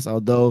 I guess.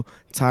 Although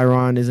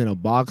Tyron isn't a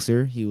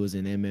boxer, he was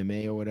in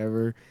MMA or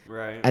whatever.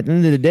 right. At the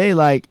end of the day,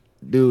 like,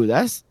 dude,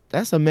 that's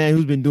a man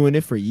who's been doing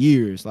it for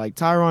years. Like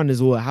Tyron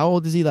is what? How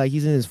old is he? Like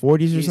he's in his 40s or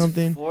He's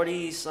something,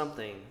 40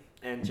 something,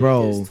 and Jake is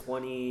bro.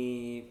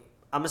 20.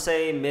 I'm gonna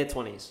say mid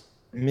 20s.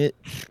 mi-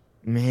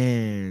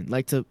 Man,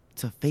 like to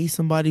face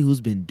somebody who's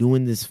been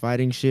doing this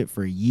fighting shit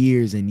for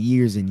years and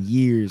years and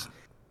years,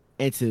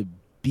 and to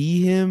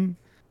be him,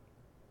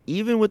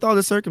 even with all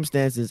the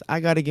circumstances, I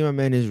gotta give my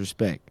man his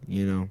respect.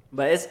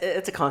 But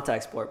it's a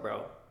contact sport,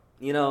 bro.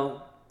 You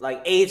know,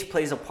 like age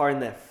plays a part in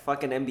that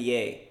fucking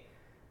NBA.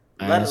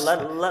 That's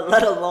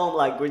Let alone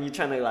like when you're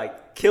trying to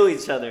like kill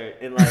each other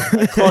in like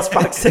a close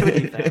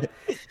proximity, fam.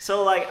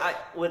 So like I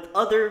with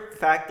other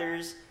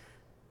factors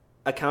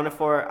accounted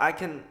for, I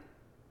can.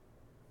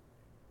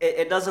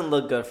 It doesn't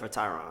look good for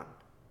Tyron.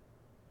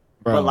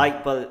 But bro.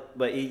 like,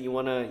 but you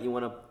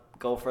wanna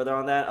go further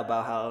on that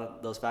about how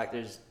those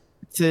factors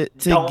To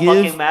don't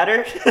fucking give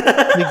matter.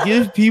 to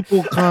give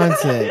people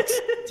context,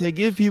 to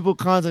give people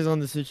context on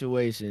the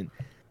situation,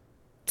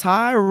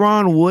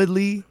 Tyron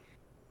Woodley,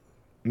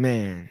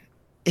 man,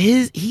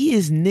 he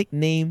is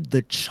nicknamed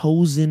the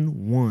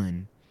Chosen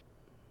One.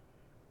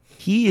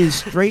 He is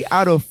straight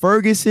out of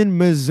Ferguson,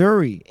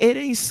 Missouri. It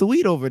ain't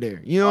sweet over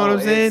there. You know what Oh, I'm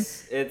saying?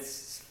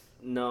 it's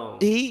no.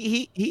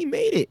 He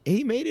made it.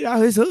 He made it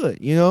out his hood,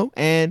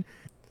 and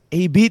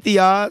he beat the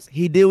odds.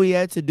 He did what he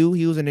had to do.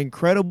 He was an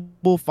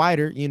incredible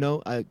fighter,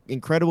 an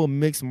incredible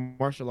mixed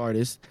martial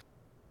artist.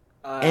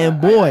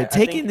 And boy, I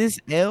taking think this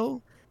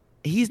L,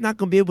 he's not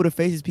gonna be able to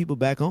face his people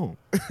back home.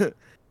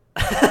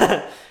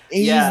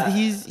 yeah.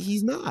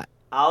 He's not.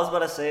 I was about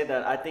to say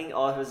that I think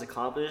all of his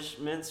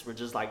accomplishments were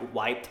just like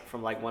wiped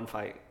from like one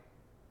fight.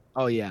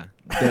 Oh yeah,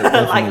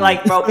 definitely.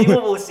 Like bro,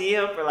 people will see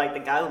him for like the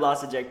guy who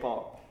lost to Jake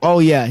Paul. Oh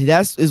yeah,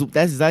 that's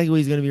exactly what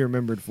he's gonna be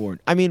remembered for.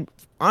 I mean,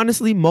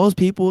 honestly, most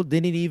people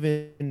didn't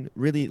even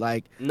really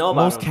like. Know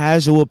about Most him.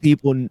 casual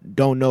people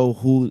don't know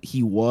who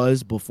he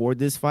was before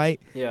this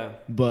fight, Yeah.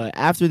 but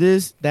after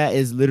this, that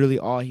is literally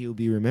all he'll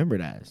be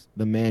remembered as,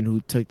 the man who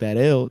took that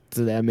L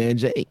to that man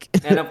Jake.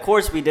 And of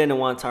course, we didn't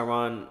want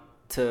Tyron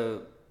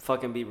to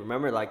fucking be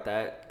remembered like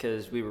that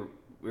because we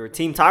were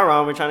Team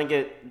Tyron. We're trying to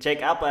get Jake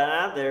Alpa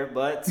out there,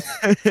 but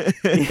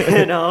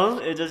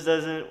it just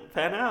doesn't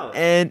pan out.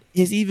 And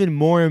it's even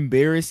more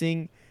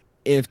embarrassing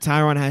if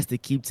Tyron has to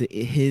keep to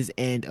his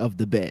end of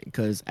the bet,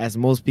 because as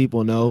most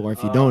people know, or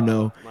if you don't Oh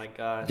know, my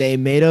gosh! they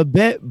made a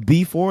bet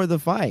before the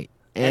fight,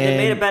 And they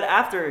made a and bet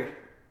after.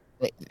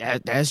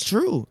 that's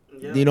true.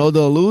 Yeah.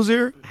 The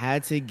loser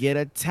had to get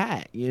a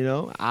tat.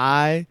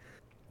 I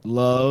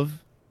love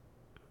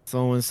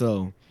so and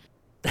so,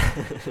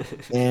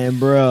 and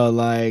bro,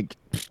 like,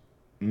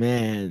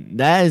 man,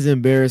 that is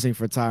embarrassing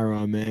for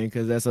Tyron, man,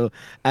 because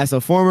as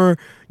a former,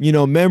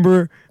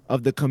 member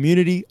of the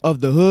community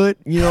of the hood,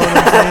 you know what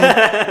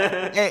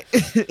I'm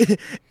saying?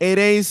 It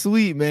ain't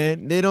sweet,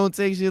 man. They don't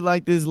take shit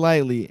like this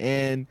lightly,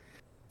 and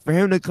for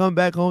him to come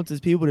back home to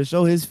his people to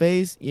show his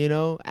face,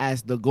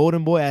 as the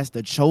golden boy, as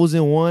the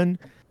chosen one,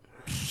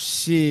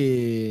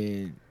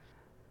 shit.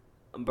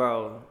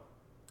 Bro,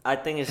 I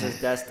think it's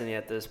just destiny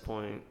at this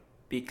point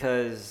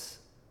because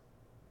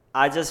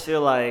I just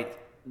feel like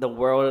the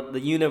world, the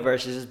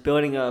universe is just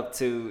building up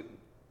to.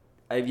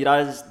 If you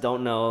guys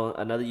don't know,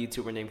 another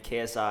YouTuber named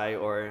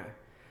KSI, or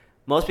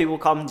most people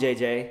call him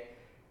JJ,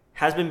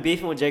 has been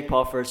beefing with Jake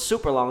Paul for a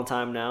super long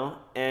time now,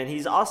 and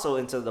he's also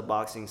into the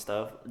boxing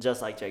stuff,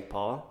 just like Jake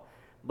Paul.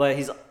 But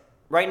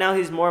right now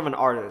he's more of an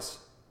artist,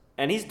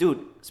 and he's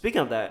dude.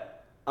 Speaking of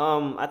that,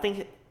 I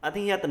think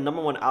he had the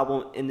number one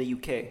album in the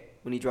UK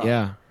when he dropped,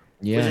 Yeah,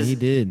 which yeah, he is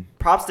did.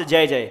 props to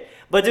JJ.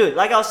 But dude,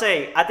 like I was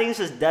saying, I think it's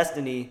just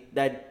destiny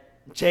that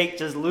Jake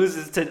just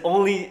loses to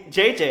only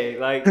JJ.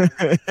 Like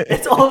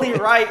it's only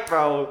right,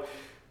 bro.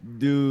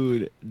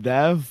 Dude,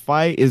 that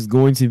fight is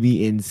going to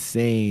be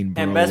insane,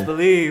 And best bro.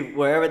 believe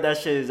wherever that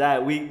shit is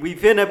at, we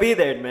finna be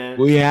there, man.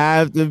 We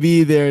have to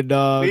be there,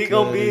 dog, We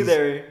gonna be cause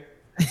there.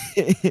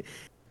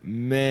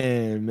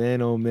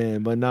 man, oh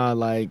man. But nah,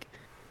 like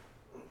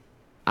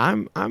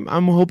I'm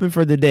hoping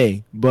for the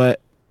day. But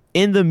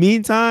in the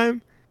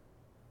meantime,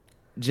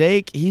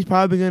 Jake, he's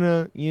probably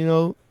gonna,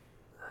 Level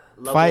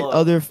fight up,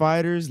 other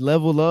fighters,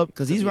 level up,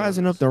 because to he's be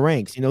rising up honest. the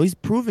ranks. He's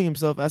proving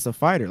himself as a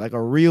fighter, like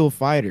a real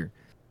fighter.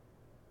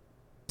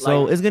 Like,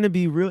 So it's gonna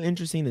be real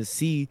interesting to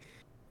see,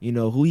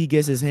 who he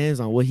gets his hands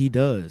on, what he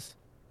does.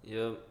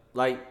 yeah,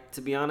 like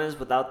to be honest,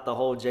 without the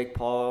whole Jake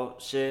Paul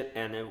shit,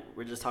 and then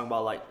we're just talking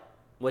about like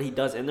what he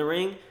does in the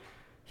ring,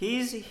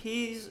 he's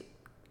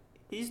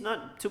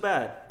not too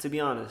bad, to be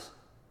honest.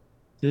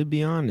 To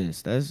be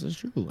honest, that's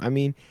true. I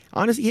mean,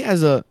 honestly, he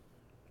has a.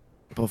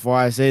 Before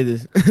I say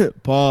this,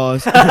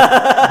 pause.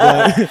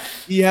 But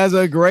he has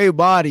a great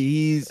body.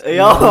 He's, he's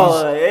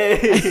Yo, hey,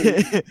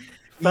 he's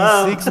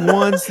fam.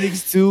 6'1",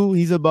 6'2".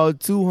 He's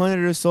about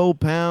 200 or so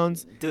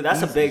pounds. Dude,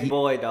 that's a He's big he,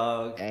 boy,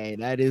 dog. Hey,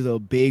 that is a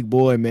big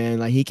boy, man.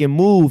 Like, he can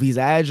move. He's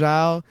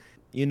agile.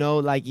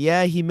 Like,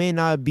 yeah, he may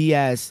not be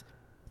as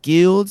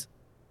skilled,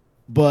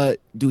 but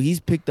dude,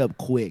 he's picked up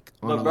quick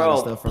on But a lot of bro,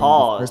 stuff from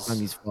the first time pause.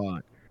 he's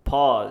fought.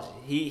 Pause.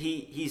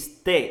 He's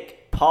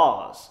thick.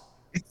 Pause.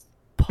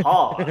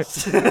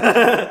 Pause.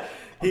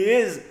 He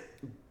is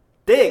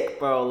thick,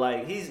 bro.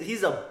 Like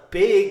he's a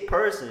big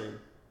person.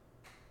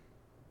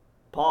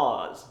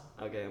 Pause.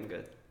 Okay, I'm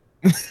good.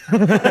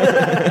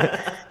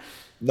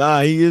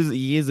 Nah,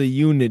 he is a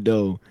unit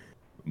though.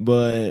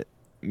 But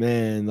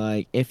man,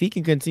 like if he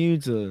can continue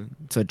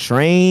to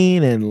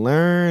train and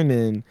learn,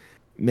 and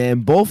man,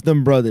 both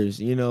them brothers,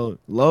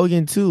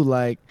 Logan too,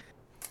 like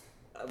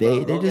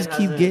Bro, they just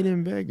keep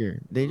getting bigger.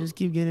 They just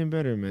keep getting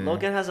better, man.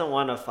 Logan hasn't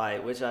won a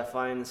fight, which I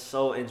find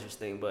so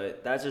interesting.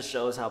 But that just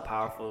shows how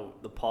powerful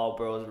the Paul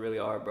Bros really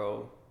are,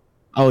 bro.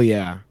 Oh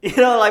yeah. You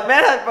know, like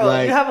man, bro, you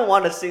Like, haven't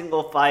won a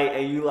single fight,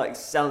 and you like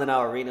selling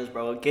out arenas,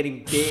 bro,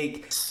 getting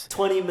big,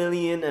 20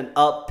 million and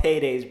up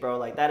paydays, bro.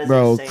 Like that is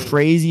bro, insane.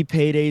 crazy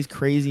paydays,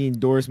 crazy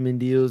endorsement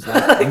deals.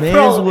 Like, Like, man's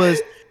bro,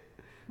 was,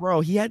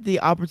 bro, he had the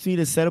opportunity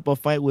to set up a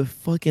fight with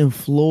fucking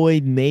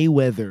Floyd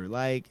Mayweather.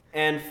 Like,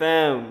 and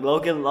fam,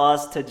 Logan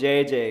lost to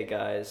JJ,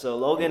 guys. So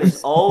Logan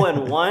is 0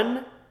 and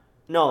 1.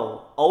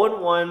 No, 0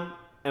 and 1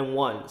 and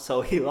 1.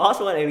 So he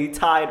lost one and he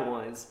tied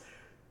once.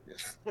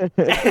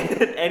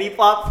 And he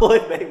fought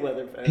Floyd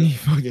Mayweather, fam. he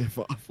fucking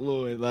fought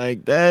Floyd.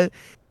 Like, that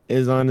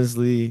is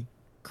honestly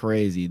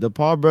crazy. The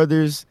Paul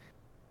brothers,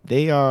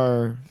 they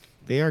are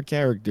they are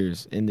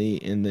characters in the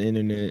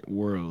internet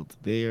world.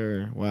 They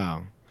are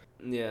wow.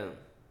 Yeah.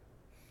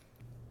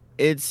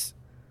 It's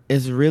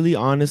it's really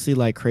honestly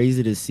like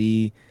crazy to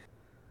see,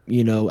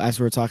 as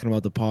we're talking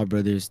about the Paul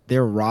brothers,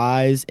 their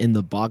rise in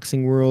the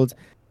boxing world.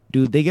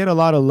 Dude, they get a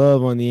lot of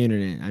love on the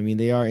internet. I mean,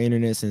 they are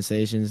internet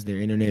sensations, they're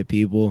internet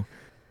people,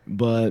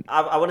 but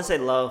I wouldn't say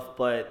love,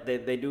 but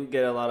they do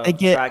get a lot they of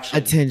get traction.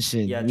 Yeah,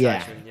 attention. Yeah,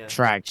 traction, yeah.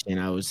 traction,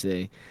 I would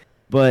say.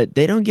 But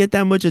they don't get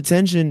that much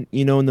attention,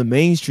 in the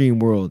mainstream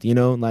world,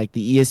 like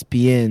the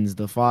ESPNs,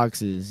 the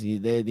Foxes,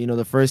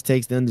 the first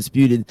takes, the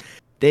undisputed.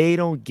 They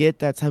don't get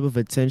that type of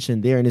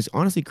attention there, and it's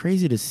honestly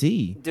crazy to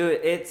see. Dude,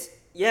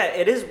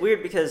 it is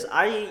weird because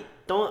I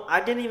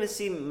didn't even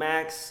see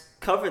Max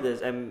cover this,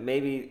 and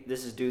maybe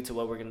this is due to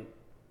what we're gonna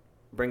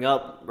bring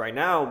up right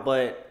now,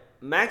 but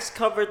Max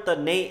covered the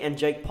Nate and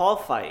Jake Paul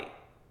fight.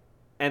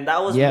 And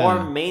that was more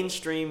Yeah,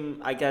 mainstream,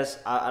 I guess.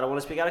 I don't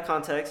want to speak out of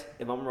context.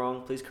 If I'm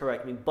wrong, please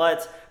correct me.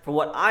 But from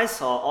what I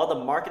saw, all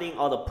the marketing,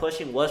 all the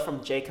pushing was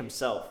from Jake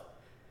himself.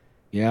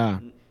 yeah,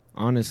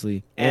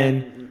 honestly.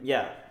 And And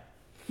yeah,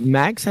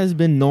 Max has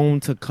been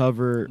known to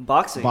cover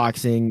boxing.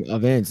 boxing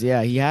events.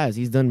 Yeah, he has.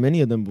 He's done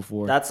many of them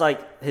before. That's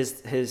like his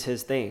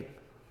thing.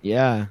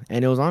 Yeah,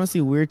 and it was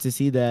honestly weird to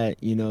see that,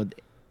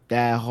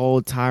 that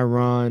whole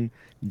Tyron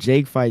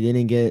Jake fight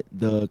didn't get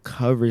the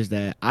coverage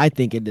that I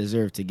think it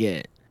deserved to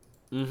get.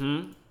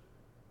 Mm-hmm.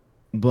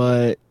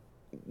 But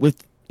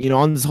with,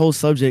 on this whole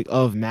subject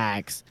of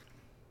Max,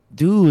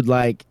 dude,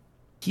 like,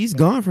 he's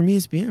gone from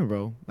ESPN,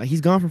 bro. Like, he's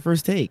gone from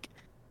First Take.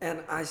 And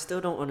I still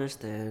don't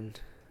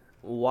understand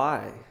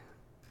why.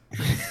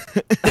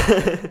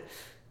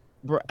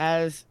 Bro,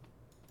 as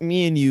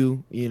me and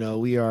you,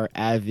 we are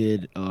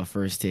avid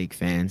First Take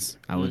fans,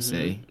 I would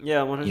say. Mm-hmm.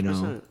 Yeah, one You hundred know,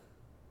 percent.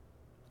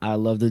 I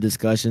love the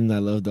discussions, I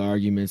love the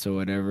arguments or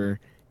whatever.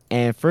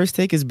 And First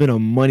Take has been a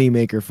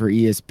moneymaker for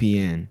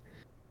ESPN.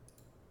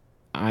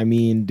 I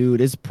mean, dude,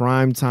 it's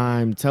prime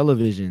time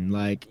television.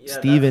 Like, Yeah,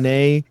 Stephen that's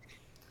A,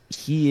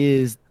 he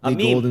is a the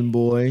meme. golden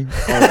boy.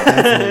 Oh,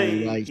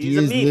 definitely. Like, He's he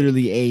a is meme.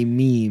 literally a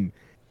meme.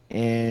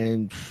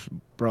 And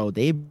bro,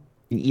 they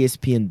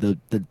ESPN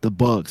the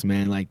Bucks,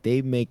 man. Like,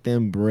 they make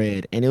them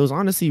bread. And it was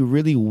honestly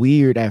really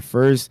weird at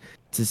first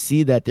to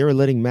see that they were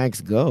letting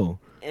Max go.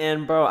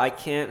 And bro, I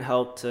can't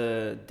help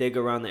to dig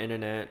around the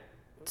internet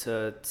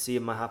to see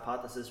if my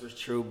hypothesis was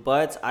true,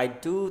 but I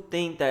do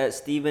think that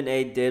Stephen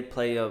A did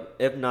play a.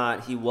 If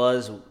not, he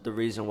was the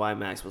reason why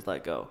Max was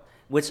let go,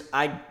 which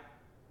I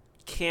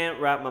can't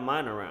wrap my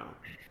mind around.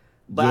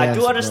 But I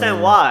do Yes, understand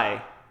bro.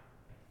 why.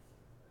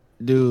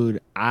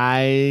 Dude,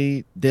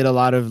 I did a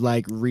lot of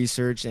like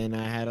research and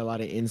I had a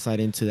lot of insight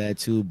into that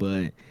too,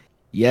 but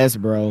yes,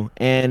 bro.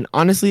 And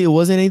honestly, it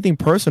wasn't anything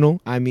personal.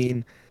 I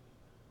mean,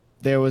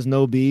 there was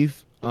no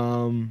beef. I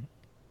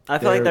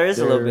feel like There there is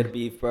a little bit there of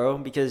beef, bro,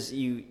 because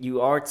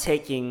you are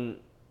taking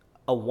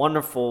a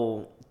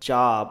wonderful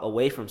job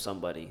away from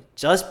somebody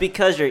just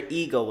because your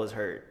ego was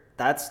hurt. True.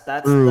 That's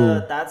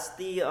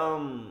the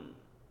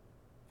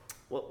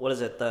what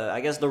is it? The I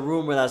guess the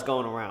rumor that's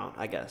going around,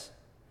 I guess.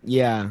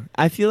 Yeah.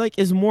 I feel like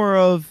it's more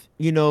of,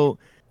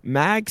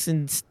 Max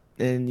and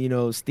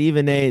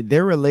Stephen A,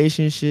 their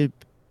relationship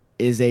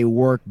is a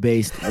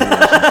work-based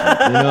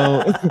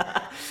relationship.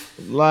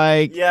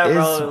 Like Yeah, it's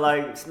bro.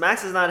 Like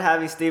Max is not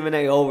having Stephen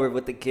A over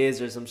with the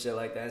kids or some shit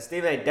like that.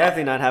 Stephen A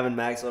definitely not having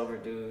Max over,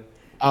 dude.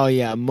 oh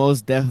yeah,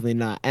 most definitely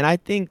not. And I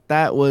think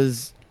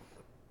that's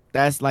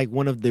like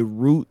one of the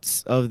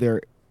roots of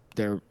their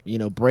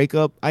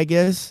breakup, I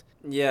guess.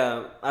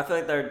 Yeah, I feel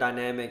like their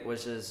dynamic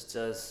was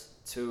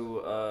just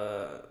too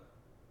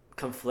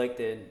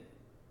conflicted.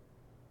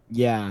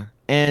 Yeah.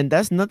 And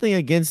that's nothing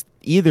against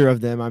either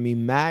of them. I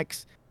mean,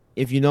 Max,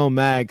 if you know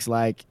Max,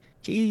 like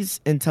he's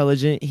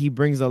intelligent. He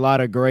brings a lot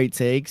of great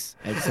takes,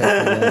 except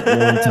for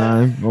that one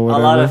time or A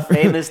lot whatever. of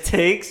famous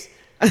takes.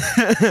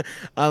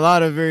 A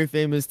lot of very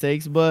famous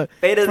takes, but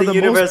Fate of for the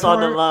the most universe on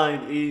the part,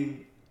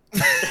 line.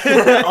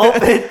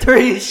 Open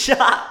three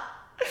shot.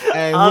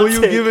 hey, who I'm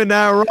you taking. giving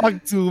that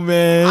rock to,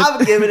 man?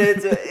 I'm giving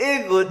it to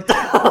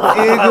Iguodala,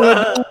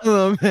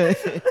 Iguodala. man.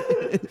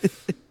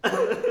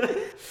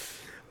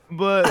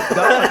 But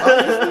dog,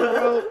 honestly,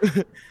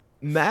 bro,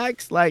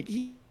 Max, like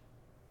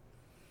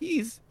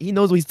he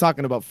knows what he's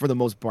talking about for the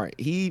most part.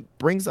 He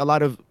brings a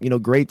lot of,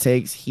 great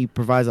takes. He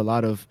provides a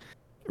lot of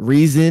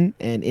reason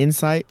and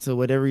insight to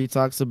whatever he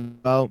talks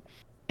about.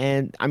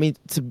 And I mean,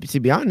 to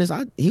be honest,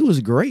 he was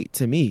great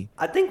to me.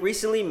 I think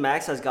recently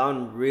Max has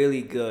gotten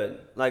really good,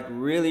 like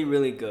really,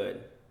 really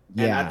good,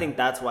 and I Yeah. think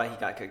that's why he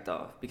got kicked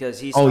off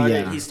because Oh he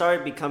yeah.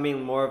 started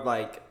becoming more of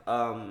like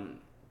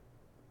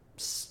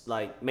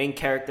like main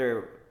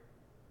character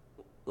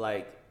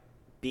like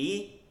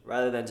B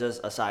rather than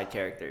just a side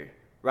character,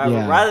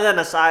 Yeah. rather than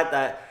a side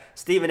that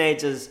Stephen A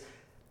just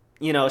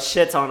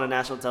shits on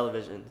national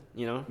television,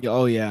 Yeah,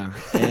 oh yeah.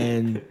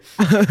 And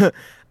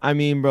I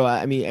mean, bro,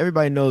 I mean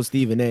everybody knows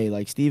Stephen A.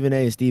 Like Stephen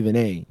A is Stephen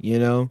A,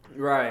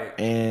 Right.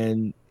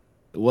 And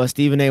what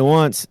Stephen A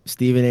wants,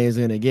 Stephen A is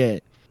gonna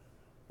get.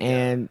 Yeah.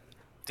 And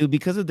dude,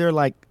 because of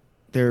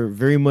their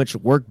very much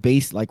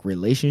work-based like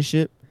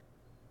relationship,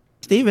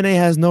 Stephen A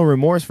has no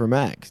remorse for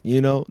Max,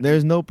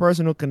 There's no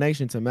personal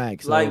connection to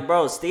Max. So Like,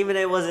 bro, Stephen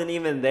A wasn't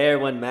even there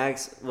when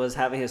Max was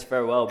having his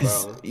farewell,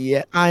 bro.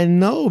 yeah, I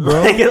know,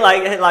 Like,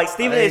 bro. like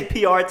Stephen A's Like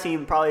PR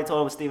team probably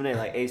told him Stephen A.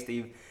 like, "Hey,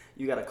 Steve,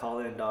 you gotta call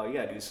in, dog. You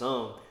gotta do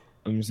something."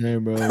 I'm saying,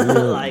 bro,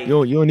 Like,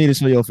 you don't need to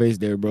show your face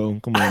there, bro.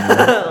 Come on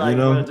now, like,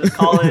 bro, just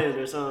call in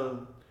or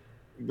something.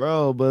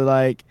 bro. But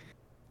like,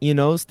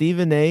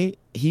 Stephen A,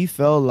 he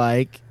felt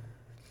like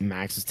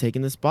Max was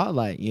taking the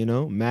spotlight.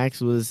 Max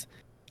was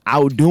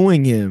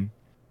outdoing him,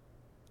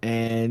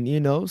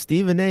 and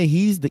Stephen A,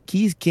 he's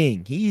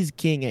king. He's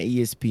king at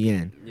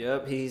ESPN.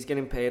 Yep, he's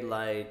getting paid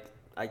like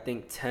I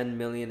think 10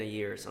 million a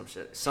year or some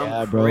shit, some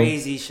Yeah, bro.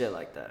 crazy shit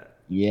like that.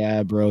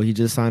 Yeah, bro. He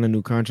just signed a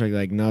new contract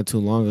like not too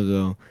long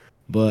ago.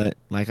 But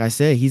like I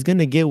said, he's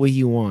gonna get what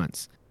he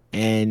wants.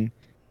 And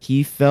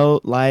he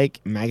felt like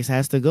Max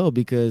has to go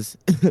because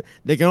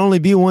there can only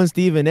be one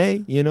Stephen A,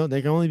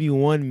 there can only be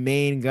one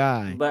main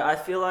guy. But I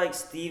feel like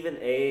Stephen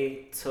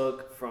A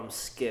took from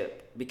Skip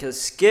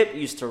because Skip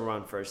used to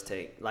run First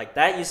Take. Like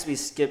that used to be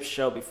Skip's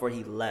show before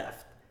he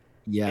left.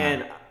 Yeah.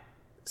 And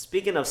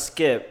speaking of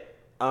Skip,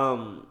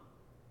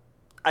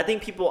 I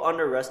think people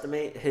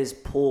underestimate his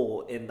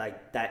pull in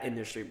like that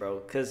industry, bro.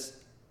 Because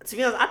to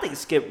be honest, I think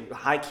Skip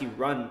high key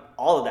run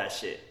all of that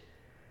shit.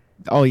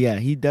 Oh yeah,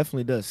 he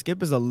definitely does.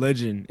 Skip is a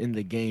legend in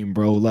the game,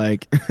 bro.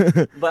 Like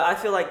But I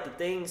feel like the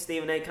thing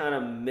Stephen A. kind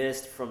of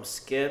missed from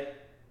Skip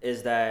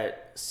is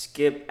that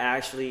Skip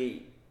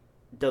actually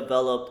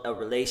developed a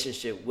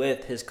relationship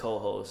with his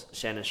co-host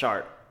Shannon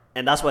Sharp,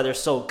 and that's why they're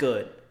so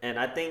good. And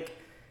I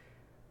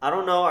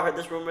don't know. I heard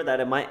this rumor that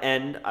it might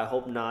end. I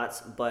hope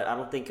not, but I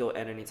don't think it'll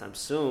end anytime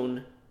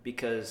soon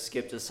because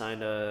Skip just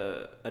signed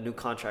a new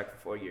contract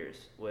for 4 years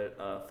with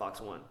Fox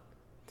One.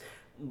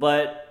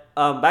 But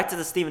back to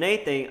the Stephen A.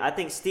 thing, I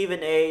think Stephen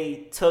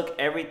A. took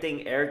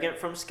everything arrogant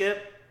from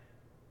Skip,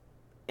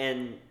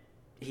 and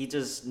he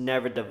just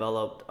never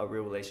developed a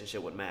real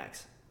relationship with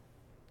Max.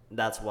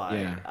 That's why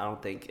yeah. I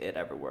don't think it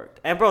ever worked.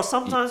 And bro,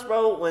 sometimes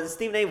bro, when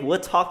Stephen A.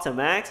 would talk to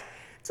Max,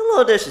 it's a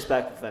little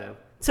disrespectful, fam.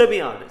 To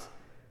be honest.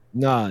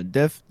 Nah,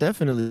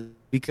 definitely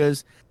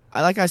because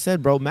like I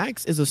said, bro,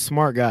 Max is a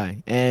smart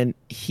guy and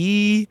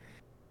he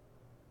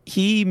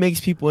makes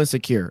people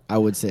insecure, I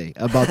would say,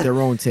 about their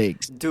own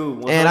takes. Dude,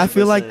 one And I hundred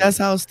feel like percent. that's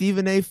how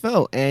Stephen A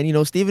felt.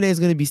 And Stephen A is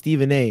going to be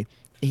Stephen A.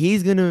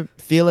 He's going to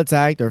feel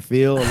attacked or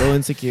feel a little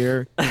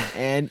insecure.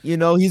 And he's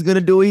going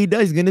to do what he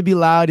does. He's going to be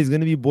loud, he's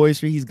going to be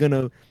boisterous, he's going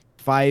to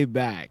fight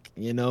back.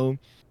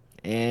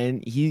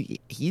 And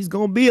he's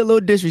going to be a little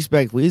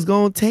disrespectful. He's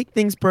going to take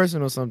things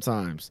personal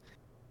sometimes.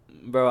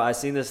 Bro, I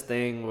seen this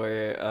thing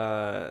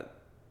where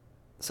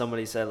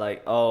somebody said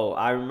like, "Oh,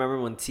 I remember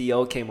when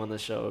T.O. came on the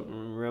show.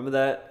 Remember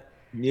that?"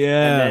 And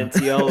Yeah. then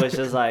T.O. was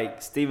just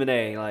like, "Stephen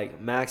A., like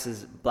Max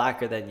is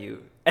blacker than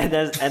you." And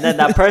then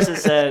that person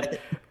said,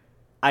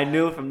 "I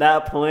knew from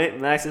that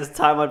point Max's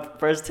time on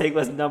First Take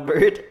was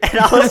numbered." And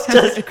I was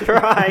just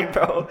crying,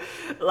 bro.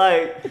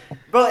 Like,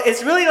 bro,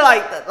 it's really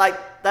like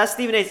that's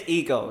Stephen A.'s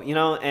ego,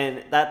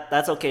 and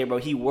that's okay, bro.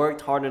 He worked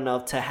hard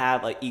enough to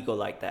have an ego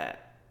like that.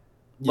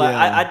 But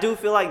Yeah. I do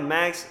feel like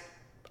Max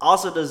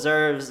also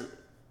deserves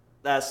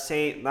that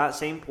same not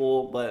same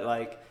pool, but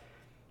like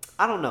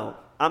I don't know.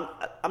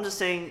 I'm just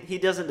saying he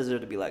doesn't deserve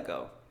to be let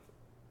go.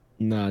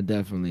 Nah,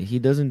 definitely. He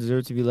doesn't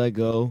deserve to be let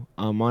go.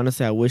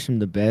 Honestly, I wish him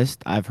the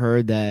best. I've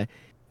heard that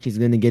he's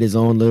gonna get his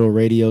own little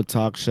radio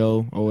talk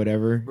show or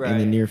whatever in the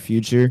Right. near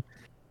future.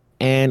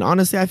 And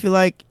honestly, I feel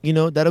like,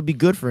 that'll be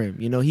good for him.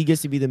 He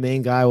gets to be the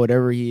main guy,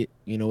 whatever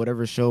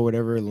show,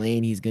 whatever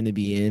lane he's gonna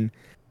be in.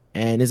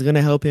 And it's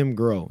gonna help him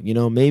grow.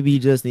 Maybe he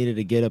just needed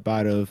to get up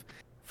out of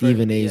For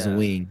Stephen A's yeah.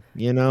 wing.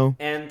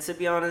 And to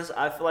be honest,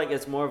 I feel like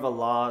it's more of a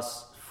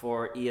loss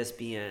for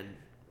ESPN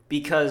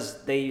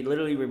because they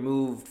literally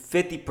removed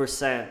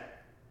 50%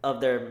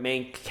 of their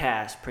main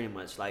cast pretty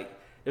much. Like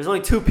there's only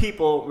two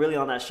people really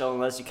on that show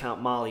unless you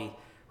count Molly,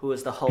 who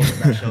is the host of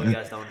that show. You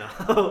guys don't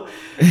know.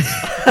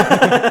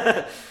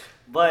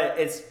 But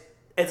it's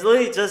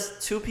literally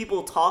just two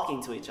people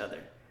talking to each other.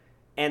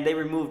 And they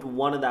removed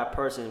one of that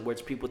person,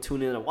 which people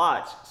tune in to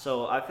watch.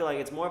 So I feel like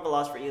it's more of a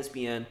loss for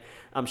ESPN.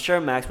 I'm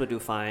sure Max would do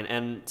fine.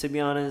 And to be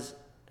honest,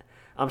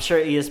 I'm sure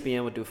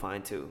ESPN would do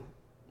fine too,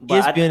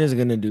 but ESPN is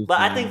gonna do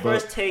I fine. think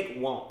But First Take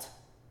won't.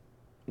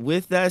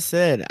 with that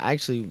said,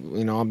 actually,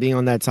 I'm being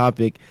on that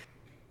topic.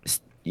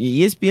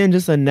 ESPN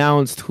just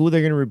announced who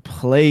they're gonna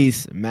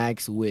replace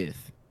Max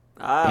with,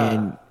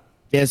 and Ah,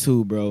 guess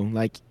who, bro?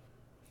 Like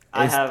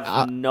I it's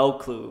have no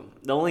clue.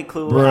 The only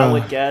clue I bruh.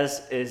 would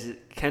guess is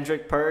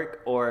Kendrick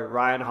Perk or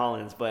Ryan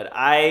Hollins, but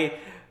I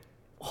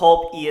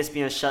hope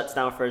ESPN shuts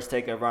down First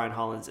Take if Ryan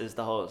Hollins is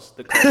the host,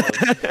 the co-host.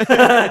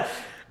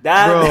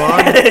 That Bro,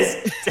 man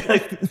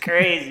is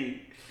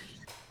crazy,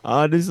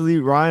 honestly,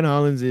 Ryan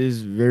Hollins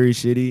is very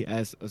shitty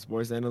as a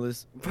sports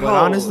analyst. But bro.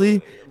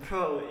 honestly,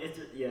 Bro, it's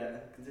yeah.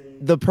 Continue.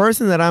 the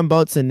person that I'm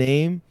about to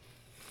name,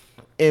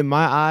 in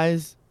my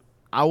eyes,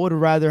 I would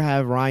rather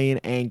have Ryan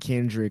and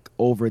Kendrick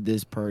over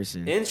this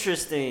person.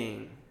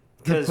 Interesting,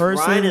 The because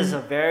Ryan is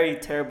person, a very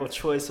terrible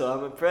choice.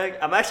 So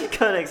I'm actually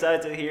kind of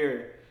excited to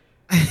hear.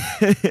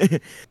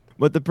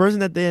 but the person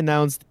that they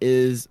announced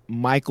is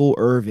Michael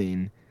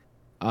Irvin.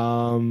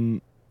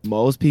 Um,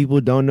 Most people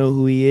don't know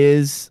who he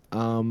is.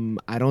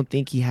 I don't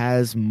think he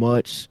has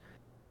much.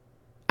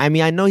 I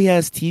mean, I know he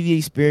has TV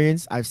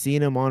experience. I've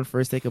seen him on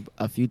First Take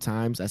a few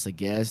times as a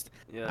guest.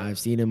 Yeah. I've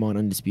seen him on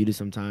Undisputed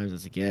sometimes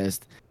as a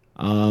guest.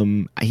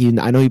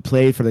 I know he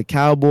played for the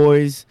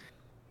Cowboys.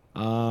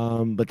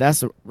 But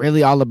that's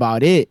really all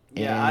about it.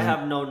 Yeah, I And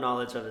have no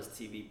knowledge of his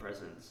TV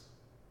presence.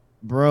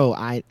 bro,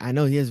 I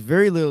know he has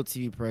very little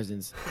TV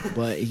presence,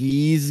 but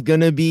he's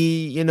gonna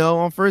be,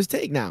 on First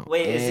Take now.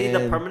 Wait, is he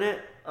the And permanent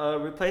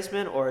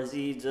replacement or is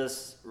he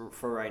just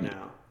for right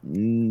now?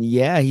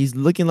 yeah, he's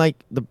looking like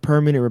the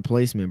permanent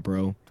replacement,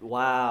 bro.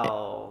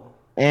 Wow.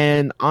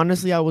 And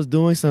honestly, I was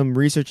doing some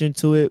research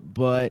into it,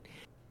 but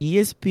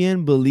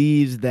ESPN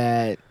believes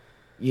that,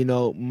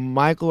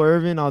 Michael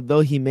Irvin,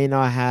 although he may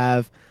not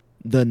have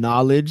the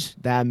knowledge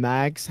that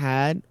Max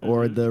had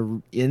or Mm-hmm.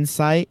 the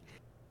insight,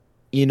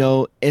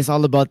 it's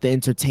all about the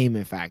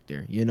entertainment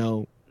factor.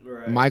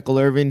 Right. Michael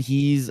Irvin,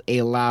 he's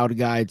a loud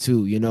guy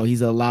too.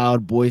 He's a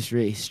loud,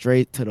 boisterous,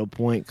 straight to the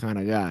point kind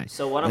of guy.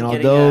 So what And I'm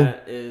getting although,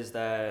 at is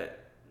that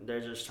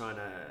they're just trying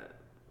to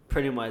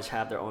pretty much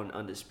have their own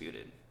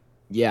undisputed.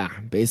 yeah,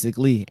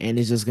 basically, and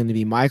it's just gonna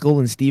be Michael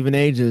and Stephen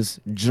A. just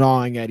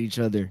jawing at each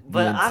other the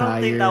But I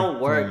don't think that entire will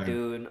work, time.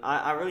 dude.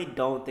 I really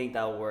don't think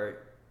that will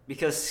work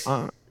because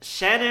Uh,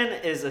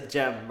 Shannon is a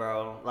gem,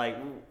 bro. Like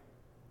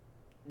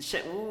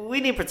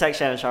we need to protect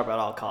Shannon Sharp at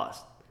all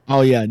costs.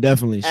 oh yeah,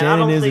 definitely. And I Shannon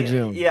don't is a think,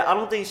 gem. yeah, I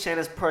don't think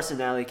Shannon's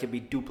personality can be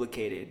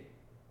duplicated.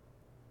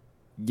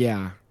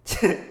 Yeah,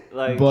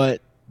 Like,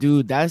 but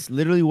dude, that's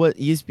literally what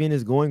ESPN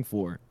is going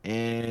for,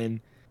 and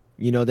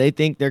they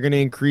think they're gonna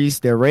increase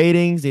their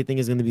ratings. They think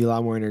it's gonna be a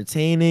lot more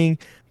entertaining.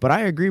 But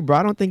I agree, bro.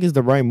 I don't think it's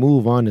the right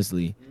move,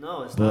 honestly.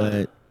 no, it's not.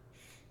 But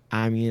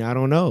I mean, I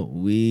don't know.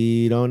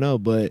 We don't know,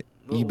 but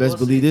you We'll best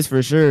believe see. this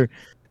for sure.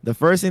 The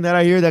first thing that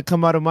I hear that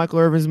come out of Michael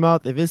Irvin's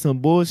mouth, if it's some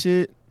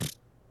bullshit,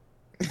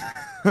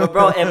 But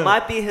bro, it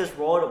might be his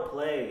role to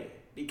play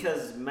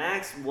because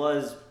Max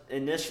was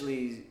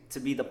initially to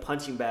be the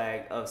punching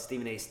bag of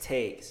Stephen A's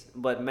takes,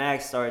 but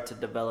Max started to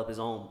develop his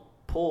own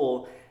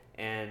pool,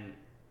 and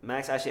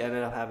Max actually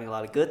ended up having a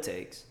lot of good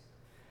takes.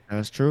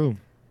 that's true.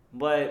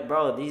 But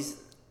bro, these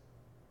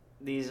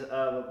these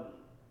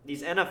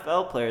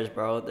NFL players,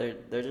 bro,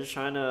 they're just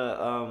trying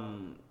to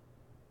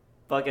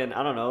fucking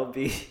I don't know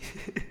be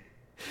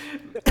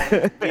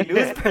be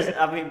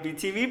be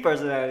TV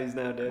personalities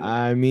nowadays.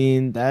 I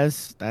mean,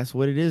 that's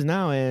what it is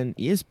now, and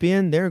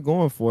ESPN they're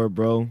going for it,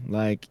 bro.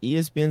 Like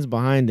ESPN's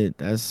behind it.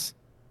 That's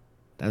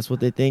what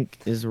they think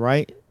is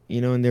right,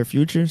 in their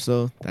future.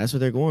 So that's what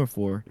they're going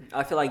for.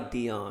 I feel like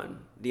Deion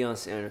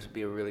Sanders would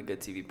be a really good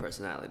TV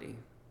personality.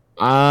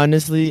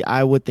 Honestly,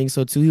 I would think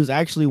so too. He was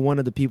actually one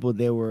of the people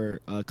they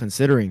were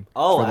considering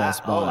for that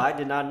spot. I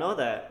did not know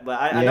that, but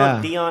I know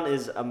Yeah, Deion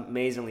is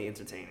amazingly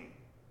entertaining.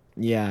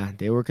 yeah,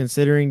 they were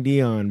considering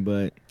Dion,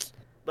 but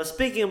But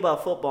speaking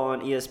about football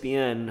on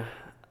ESPN,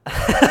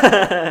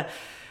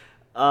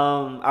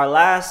 our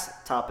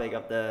last topic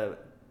of the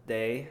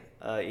day,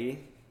 E.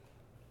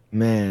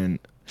 man,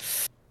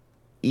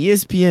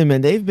 ESPN,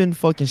 man, they've been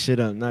fucking shit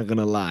up. Not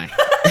gonna lie.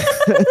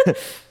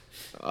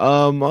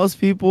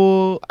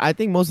 I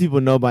think most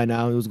people know by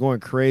now. It was going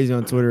crazy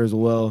on Twitter as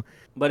well.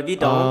 But if you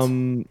don't,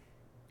 Um,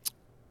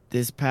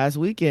 this past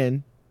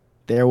weekend,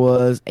 there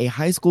was a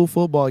high school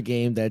football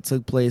game that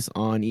took place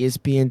on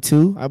ESPN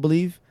 2, I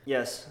believe.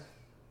 yes,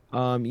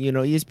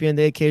 ESPN,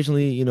 they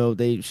occasionally,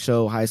 they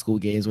show high school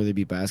games, whether it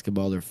be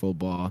basketball or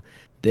football.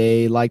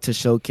 They like to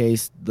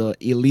showcase the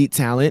elite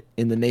talent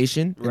in the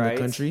nation, in the right,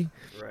 country.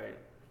 right.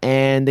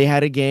 And they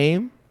had a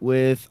game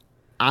with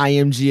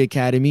IMG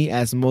Academy,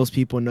 as most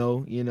people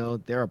know.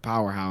 They're a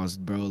powerhouse,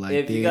 bro. Like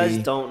If you guys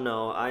they, don't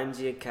know,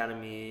 IMG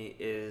Academy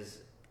is,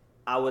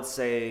 I would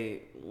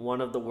say,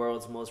 one of the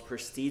world's most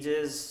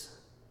prestigious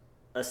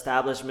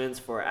establishments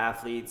for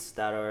athletes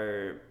that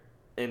are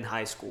in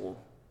high school.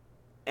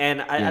 And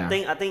yeah,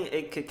 I think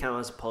it could count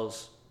as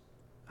post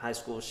high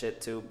school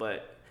shit too,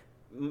 but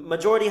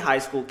majority high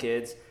school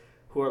kids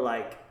who are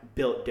like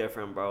built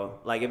different, bro.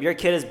 Like if your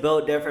kid is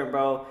built different,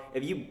 bro,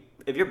 if you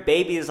if your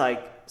baby is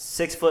like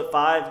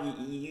 6'5",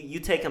 you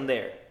take him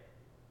there,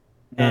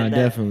 Nah, and that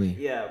definitely.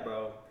 yeah,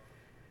 bro.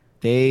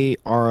 They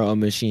are a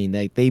machine.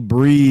 Like they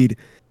breed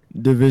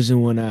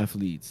Division 1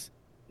 athletes.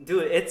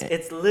 Dude, it's Eh,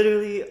 it's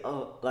literally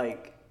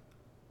like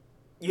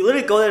you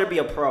literally go there to be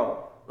a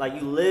pro. Like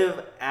you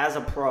live as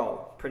a pro,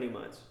 pretty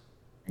much.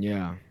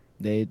 Yeah.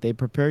 They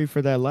prepare you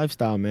for that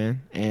lifestyle,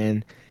 man.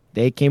 And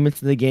they came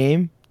into the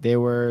game. They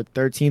were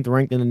 13th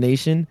ranked in the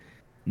nation.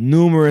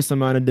 Numerous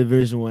amount of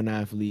Division 1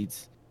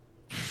 athletes.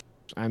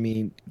 I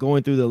mean,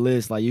 going through the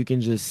list, like you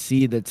can just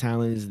see the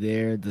talent is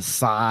there, the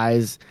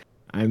size.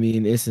 I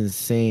mean, it's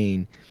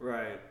insane.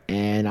 Right.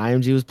 And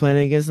IMG was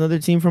playing against another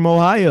team from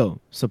Ohio,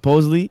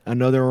 supposedly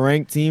another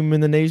ranked team in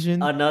the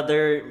nation.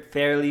 Another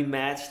fairly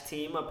matched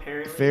team,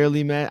 apparently.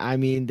 Fairly met. I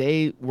mean,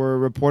 they were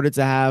reported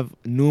to have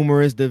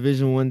numerous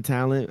Division 1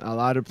 talent. A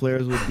lot of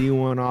players with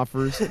D1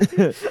 offers,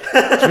 straight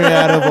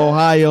out of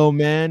Ohio.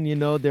 Man,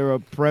 they're a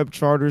prep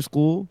charter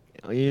school.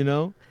 You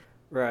know,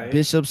 Right.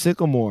 Bishop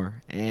Sycamore,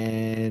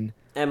 and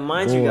And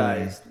mind you boy,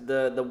 guys,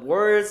 the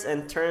words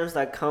and terms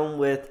that come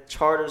with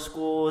charter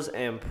schools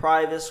and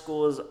private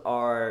schools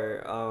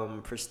are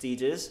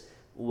prestigious,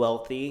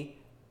 wealthy,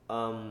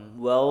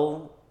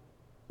 well,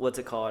 what's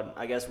it called?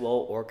 I guess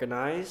well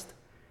organized.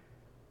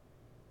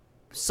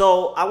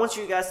 So I want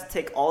you guys to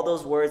take all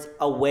those words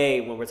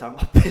away when we're talking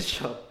about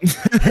Bishop.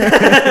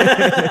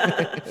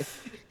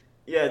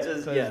 Yeah,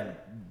 just cause yeah.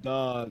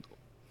 dog,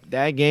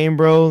 that game,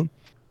 bro.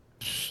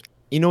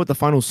 You know what the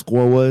final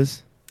score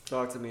was?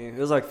 Talk to me. It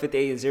was like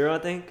 58-0, I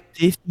think.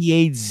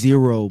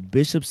 58-0.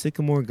 Bishop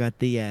Sycamore got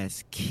the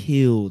ass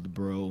killed,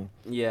 bro.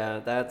 Yeah,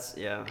 that's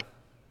yeah.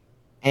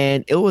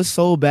 And it was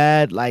so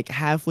bad. Like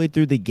halfway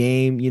through the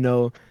game,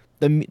 the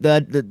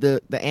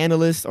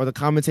analysts or the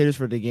commentators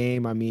for the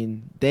game. I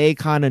mean, they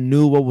kind of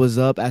knew what was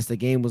up as the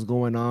game was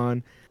going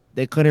on.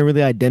 They couldn't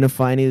really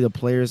identify any of the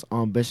players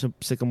on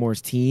Bishop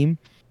Sycamore's team.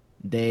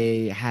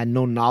 They had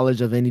no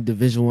knowledge of any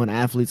Division 1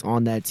 athletes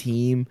on that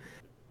team.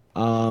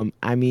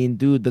 I mean,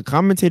 dude, the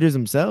commentators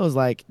themselves,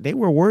 like, they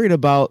were worried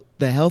about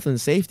the health and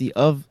safety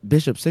of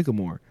Bishop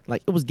Sycamore.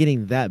 Like, it was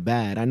getting that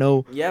bad. I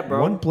know Yeah,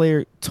 one bro.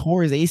 player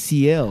tore his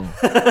ACL.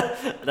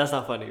 That's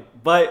not funny.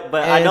 But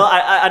I know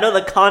And I know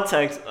the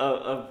context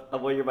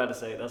of what you're about to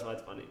say. That's why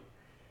it's funny.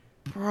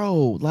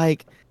 bro,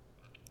 like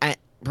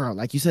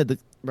you said,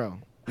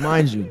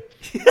 mind you,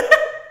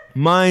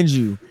 mind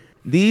you,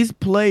 these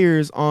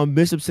players on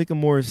Bishop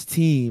Sycamore's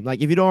team,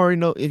 like if you don't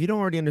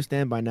already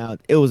understand by now,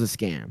 it was a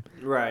scam.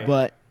 Right.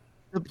 But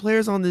the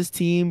players on this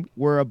team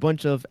were a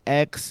bunch of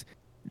ex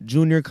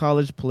junior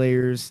college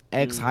players,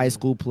 ex high Mm.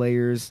 school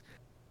players,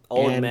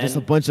 Old and just a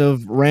men. bunch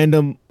of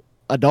random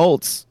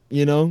adults,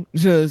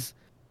 just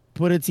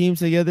put a team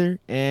together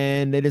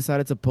and they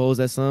decided to pose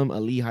as some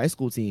elite high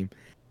school team.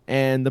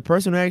 And the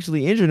person who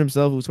actually injured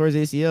himself, who tore his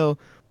ACL,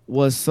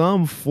 was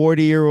some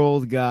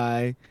 40-year-old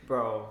guy,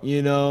 Bro.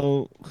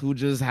 who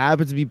just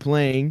happened to be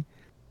playing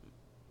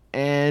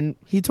and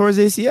he tore his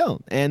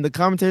ACL. And the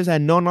commentators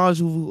had no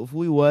knowledge of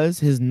who he was.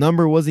 His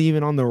number wasn't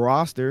even on the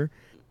roster.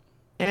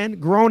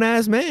 And grown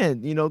ass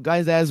man,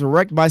 guys ass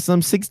wrecked by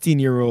some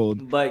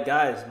 16-year-old. But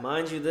guys,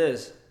 mind you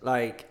this,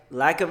 like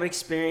lack of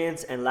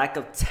experience and lack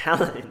of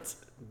talent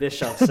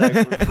Bishop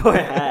Sycamore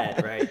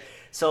had, right?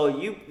 So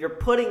you're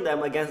putting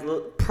them against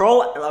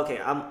pro okay,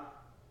 I'm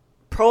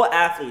pro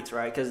athletes,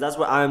 right? Cuz that's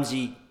what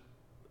IMG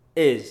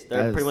is.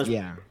 They're pretty That's much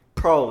yeah.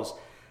 pros.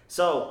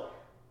 So,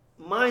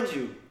 mind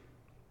you,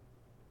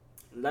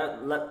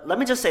 let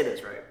me just say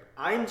this, right?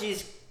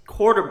 IMG's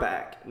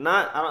quarterback,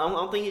 not I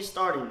don't think he's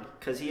starting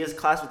because he is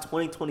class of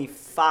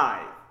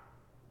 2025.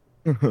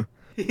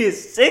 He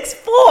is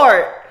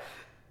 6'4"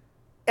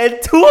 and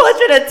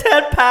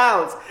 210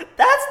 pounds.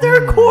 That's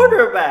their God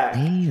quarterback.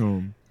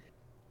 damn.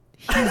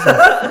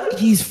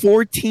 He's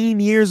 14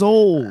 years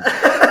old.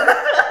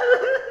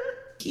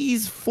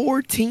 He's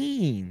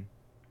 14.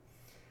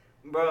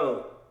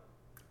 Bro,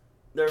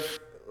 they're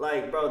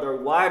their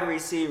wide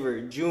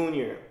receiver,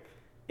 junior,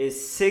 is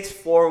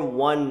 6'4",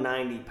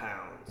 190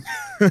 pounds.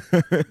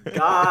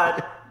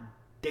 God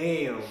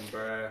damn,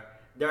 bro.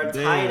 Their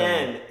tight Damn.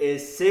 end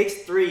is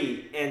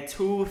 6'3" and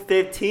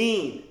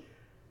 215.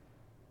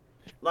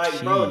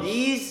 Like, bro, Sheesh.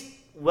 these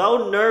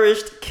well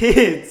nourished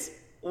kids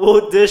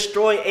will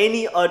destroy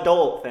any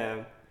adult,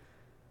 fam.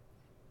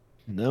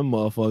 Them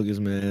motherfuckers,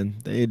 man.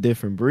 They a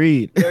different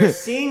breed. Their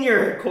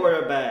senior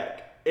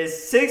quarterback is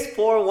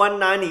 6'4",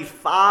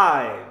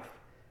 195.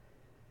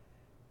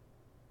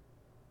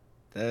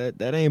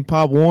 That ain't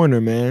Pop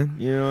Warner, man.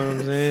 You know what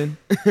I'm saying?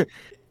 It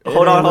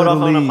Hold on, ain't hold on, Little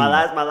hold on. League.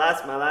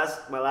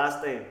 My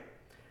last thing.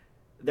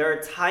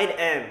 Their tight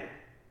end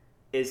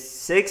is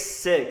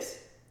 6'6",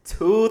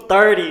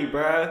 230,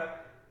 bruh.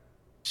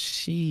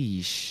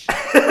 Sheesh.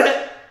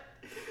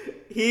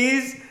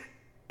 He's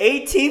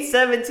 18,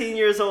 17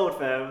 years old,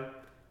 fam.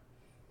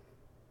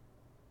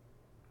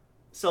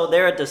 So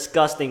they're a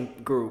disgusting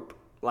group.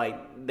 Like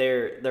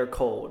they're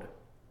cold.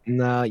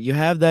 Now you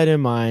have that in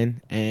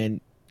mind,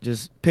 and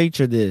just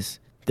picture this: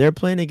 they're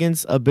playing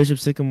against a Bishop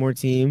Sycamore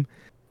team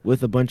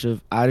with a bunch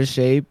of out of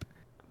shape,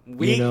 you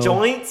Weak know,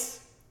 joints.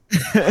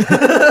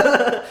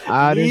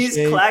 Out of Knees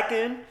shape.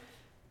 clacking.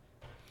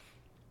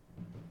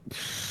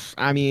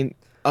 I mean,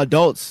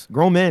 adults,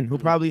 grown men who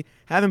probably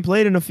haven't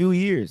played in a few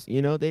years.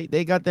 You know,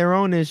 they got their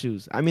own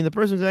issues. I mean, the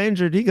person who got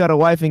injured, he got a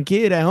wife and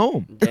kid at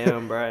home.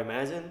 Damn, bro.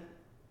 Imagine.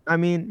 I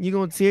mean, you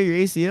gonna tear your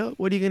ACL?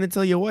 What are you gonna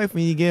tell your wife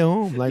when you get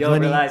home? Like, Yo,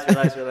 honey, relax,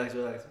 relax, relax,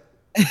 relax.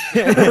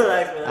 Relax,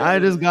 relax, I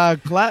just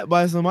relax. got clapped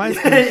by some ice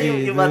cream You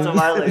kids, about to man.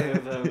 violate him,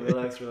 fam.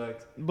 Relax,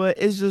 relax. But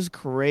it's just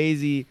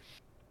crazy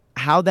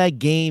how that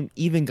game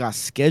even got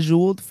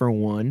scheduled for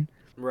one,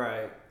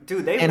 Right.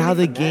 Dude, they and really how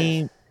the finessed.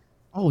 game.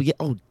 Oh yeah,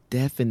 oh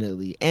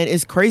definitely. And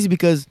it's crazy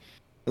because,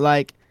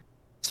 like,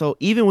 so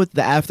even with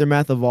the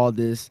aftermath of all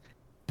this,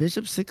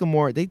 Bishop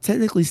Sycamore, they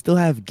technically still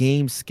have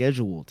games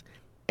scheduled.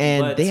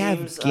 And But they have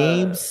teams,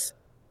 games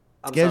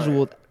I'm sorry.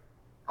 scheduled.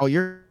 Oh,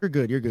 you're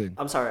good. You're good.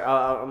 I'm sorry.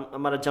 I'm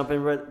about to jump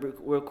in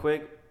real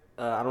quick.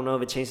 I don't know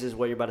if it changes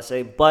what you're about to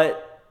say,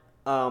 but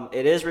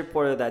it is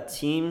reported that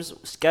teams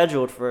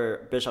scheduled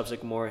for Bishop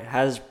Sycamore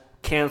has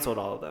canceled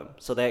all of them,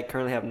 so they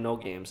currently have no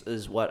games.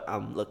 Is what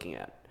I'm looking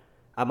at.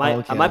 Oh, I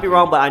okay, might be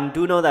wrong, okay. but I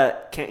do know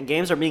that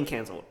games are being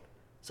canceled.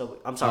 So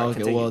I'm sorry. Oh, okay.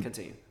 Continue. Well,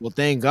 Continue. well,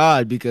 thank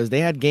God because they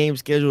had games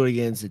scheduled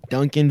against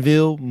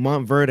Duncanville,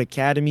 Montverde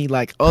Academy,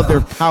 like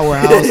other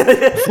powerhouse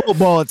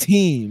football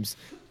teams.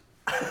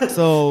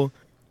 So,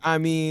 I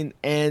mean,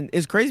 and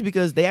it's crazy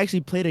because they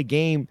actually played a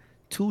game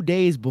 2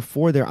 days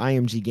before their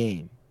IMG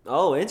game,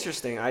 Oh,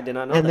 interesting. I did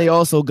not know and they that.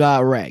 also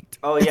got wrecked.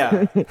 Oh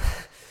yeah. But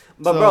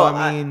So, bro,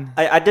 I mean,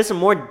 I did some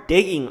more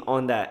digging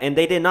on that, and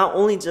they did not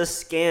only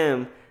just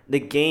scam the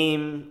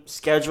game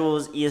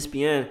schedules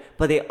ESPN,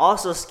 but they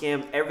also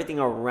scammed everything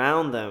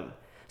around them.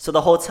 So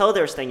the hotel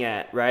they're staying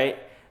at, right?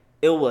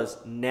 It was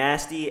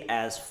nasty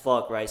as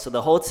fuck, right? So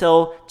the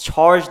hotel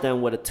charged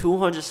them with a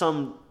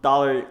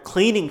 $200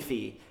 cleaning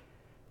fee.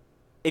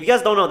 If you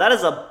guys don't know, that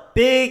is a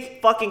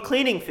big fucking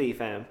cleaning fee,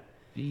 fam.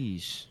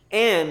 sheesh.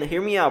 And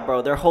hear me out,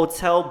 bro. Their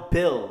hotel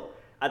bill.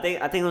 I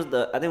think it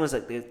was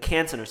like the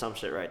Canton or some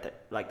shit right there,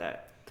 like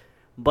that.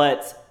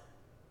 But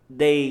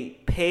they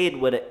paid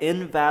with an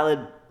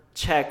invalid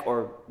check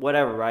or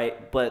whatever,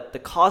 right? But the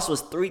cost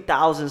was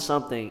 3,000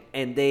 something,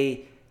 and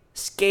they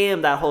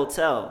scammed that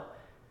hotel.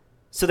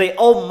 So they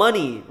owe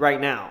money right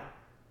now.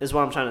 Is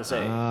what I'm trying to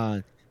say. Ah,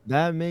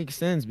 that makes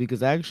sense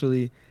because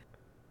actually,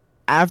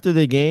 after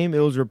the game, it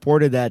was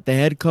reported that the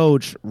head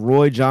coach,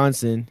 Roy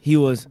Johnson, he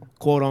was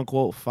quote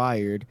unquote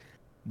fired,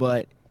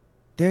 but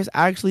there's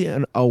actually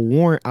a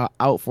warrant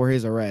out for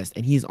his arrest,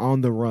 and he's on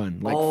the run,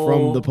 like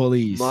from the Oh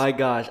police. my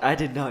gosh, I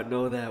did not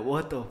know that.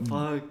 What the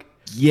fuck?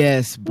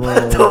 Yes, What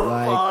bro. the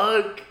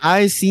Like fuck?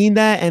 I seen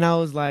that, and I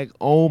was like,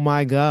 oh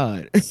my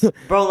god.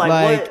 Bro, like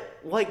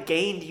Like what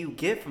gain do you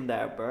get from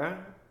that, bro?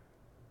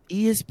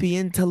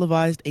 ESPN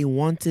televised a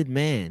wanted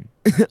man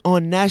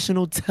on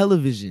national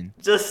television,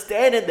 Just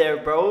standing there,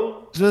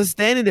 bro. just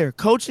standing there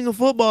coaching a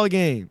football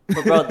game.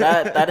 But bro,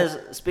 that is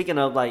speaking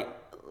of like,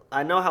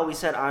 I know how we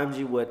said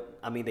IMG would.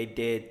 I mean, they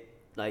did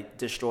like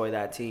destroy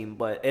that team,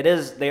 but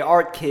they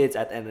are kids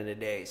at the end of the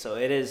day, so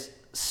it is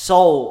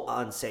so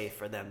unsafe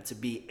for them to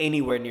be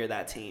anywhere near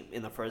that team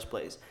in the first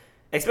place.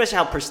 Especially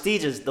how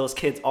prestigious those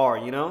kids are,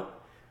 you know?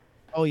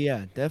 Oh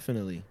yeah,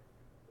 definitely.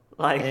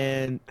 Like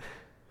And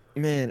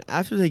man,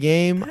 after the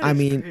game, that I is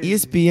mean, crazy.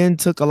 ESPN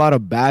took a lot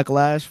of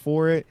backlash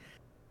for it,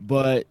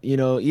 but you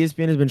know,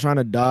 ESPN has been trying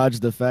to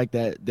dodge the fact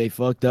that they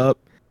fucked up,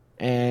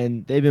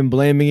 and they've been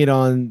blaming it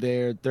on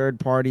their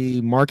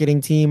third-party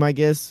marketing team, I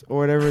guess, or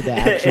whatever, that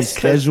actually it's cause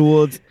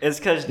scheduled it's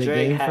cause the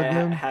Drake game for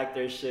them. hacked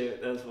their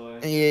shit. That's why.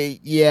 Yeah,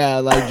 yeah,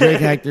 like Drake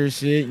hacked their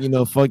shit, you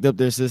know, fucked up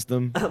their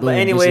system. But Boom, Bishop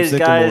anyways,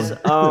 guys,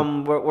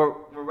 Sycamore.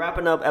 we're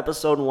wrapping up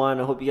episode one.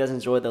 I hope you guys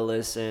enjoyed the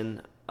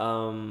listen.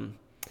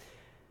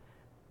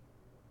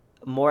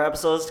 More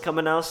episodes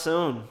coming out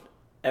soon,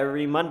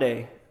 every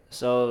Monday.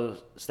 So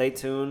stay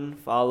tuned,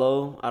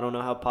 follow. I don't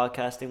know how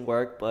podcasting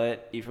work,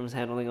 but Ephraim's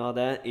handling all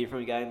that.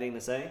 Ephraim, you got anything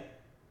to say?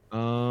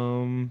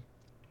 Um,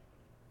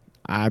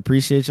 I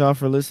appreciate y'all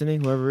for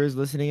listening, whoever is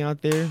listening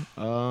out there.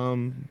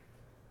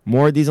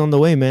 More of these on the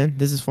way, man.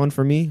 This is fun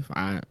for me.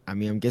 I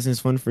mean, I'm guessing it's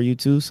fun for you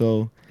too.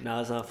 So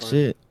No, it's not fun.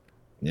 shit.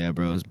 Yeah,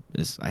 bro.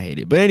 I hate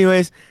it. But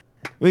anyways,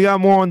 we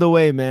got more on the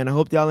way, man. I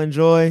hope y'all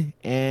enjoy,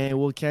 and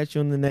we'll catch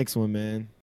you on the next one, man.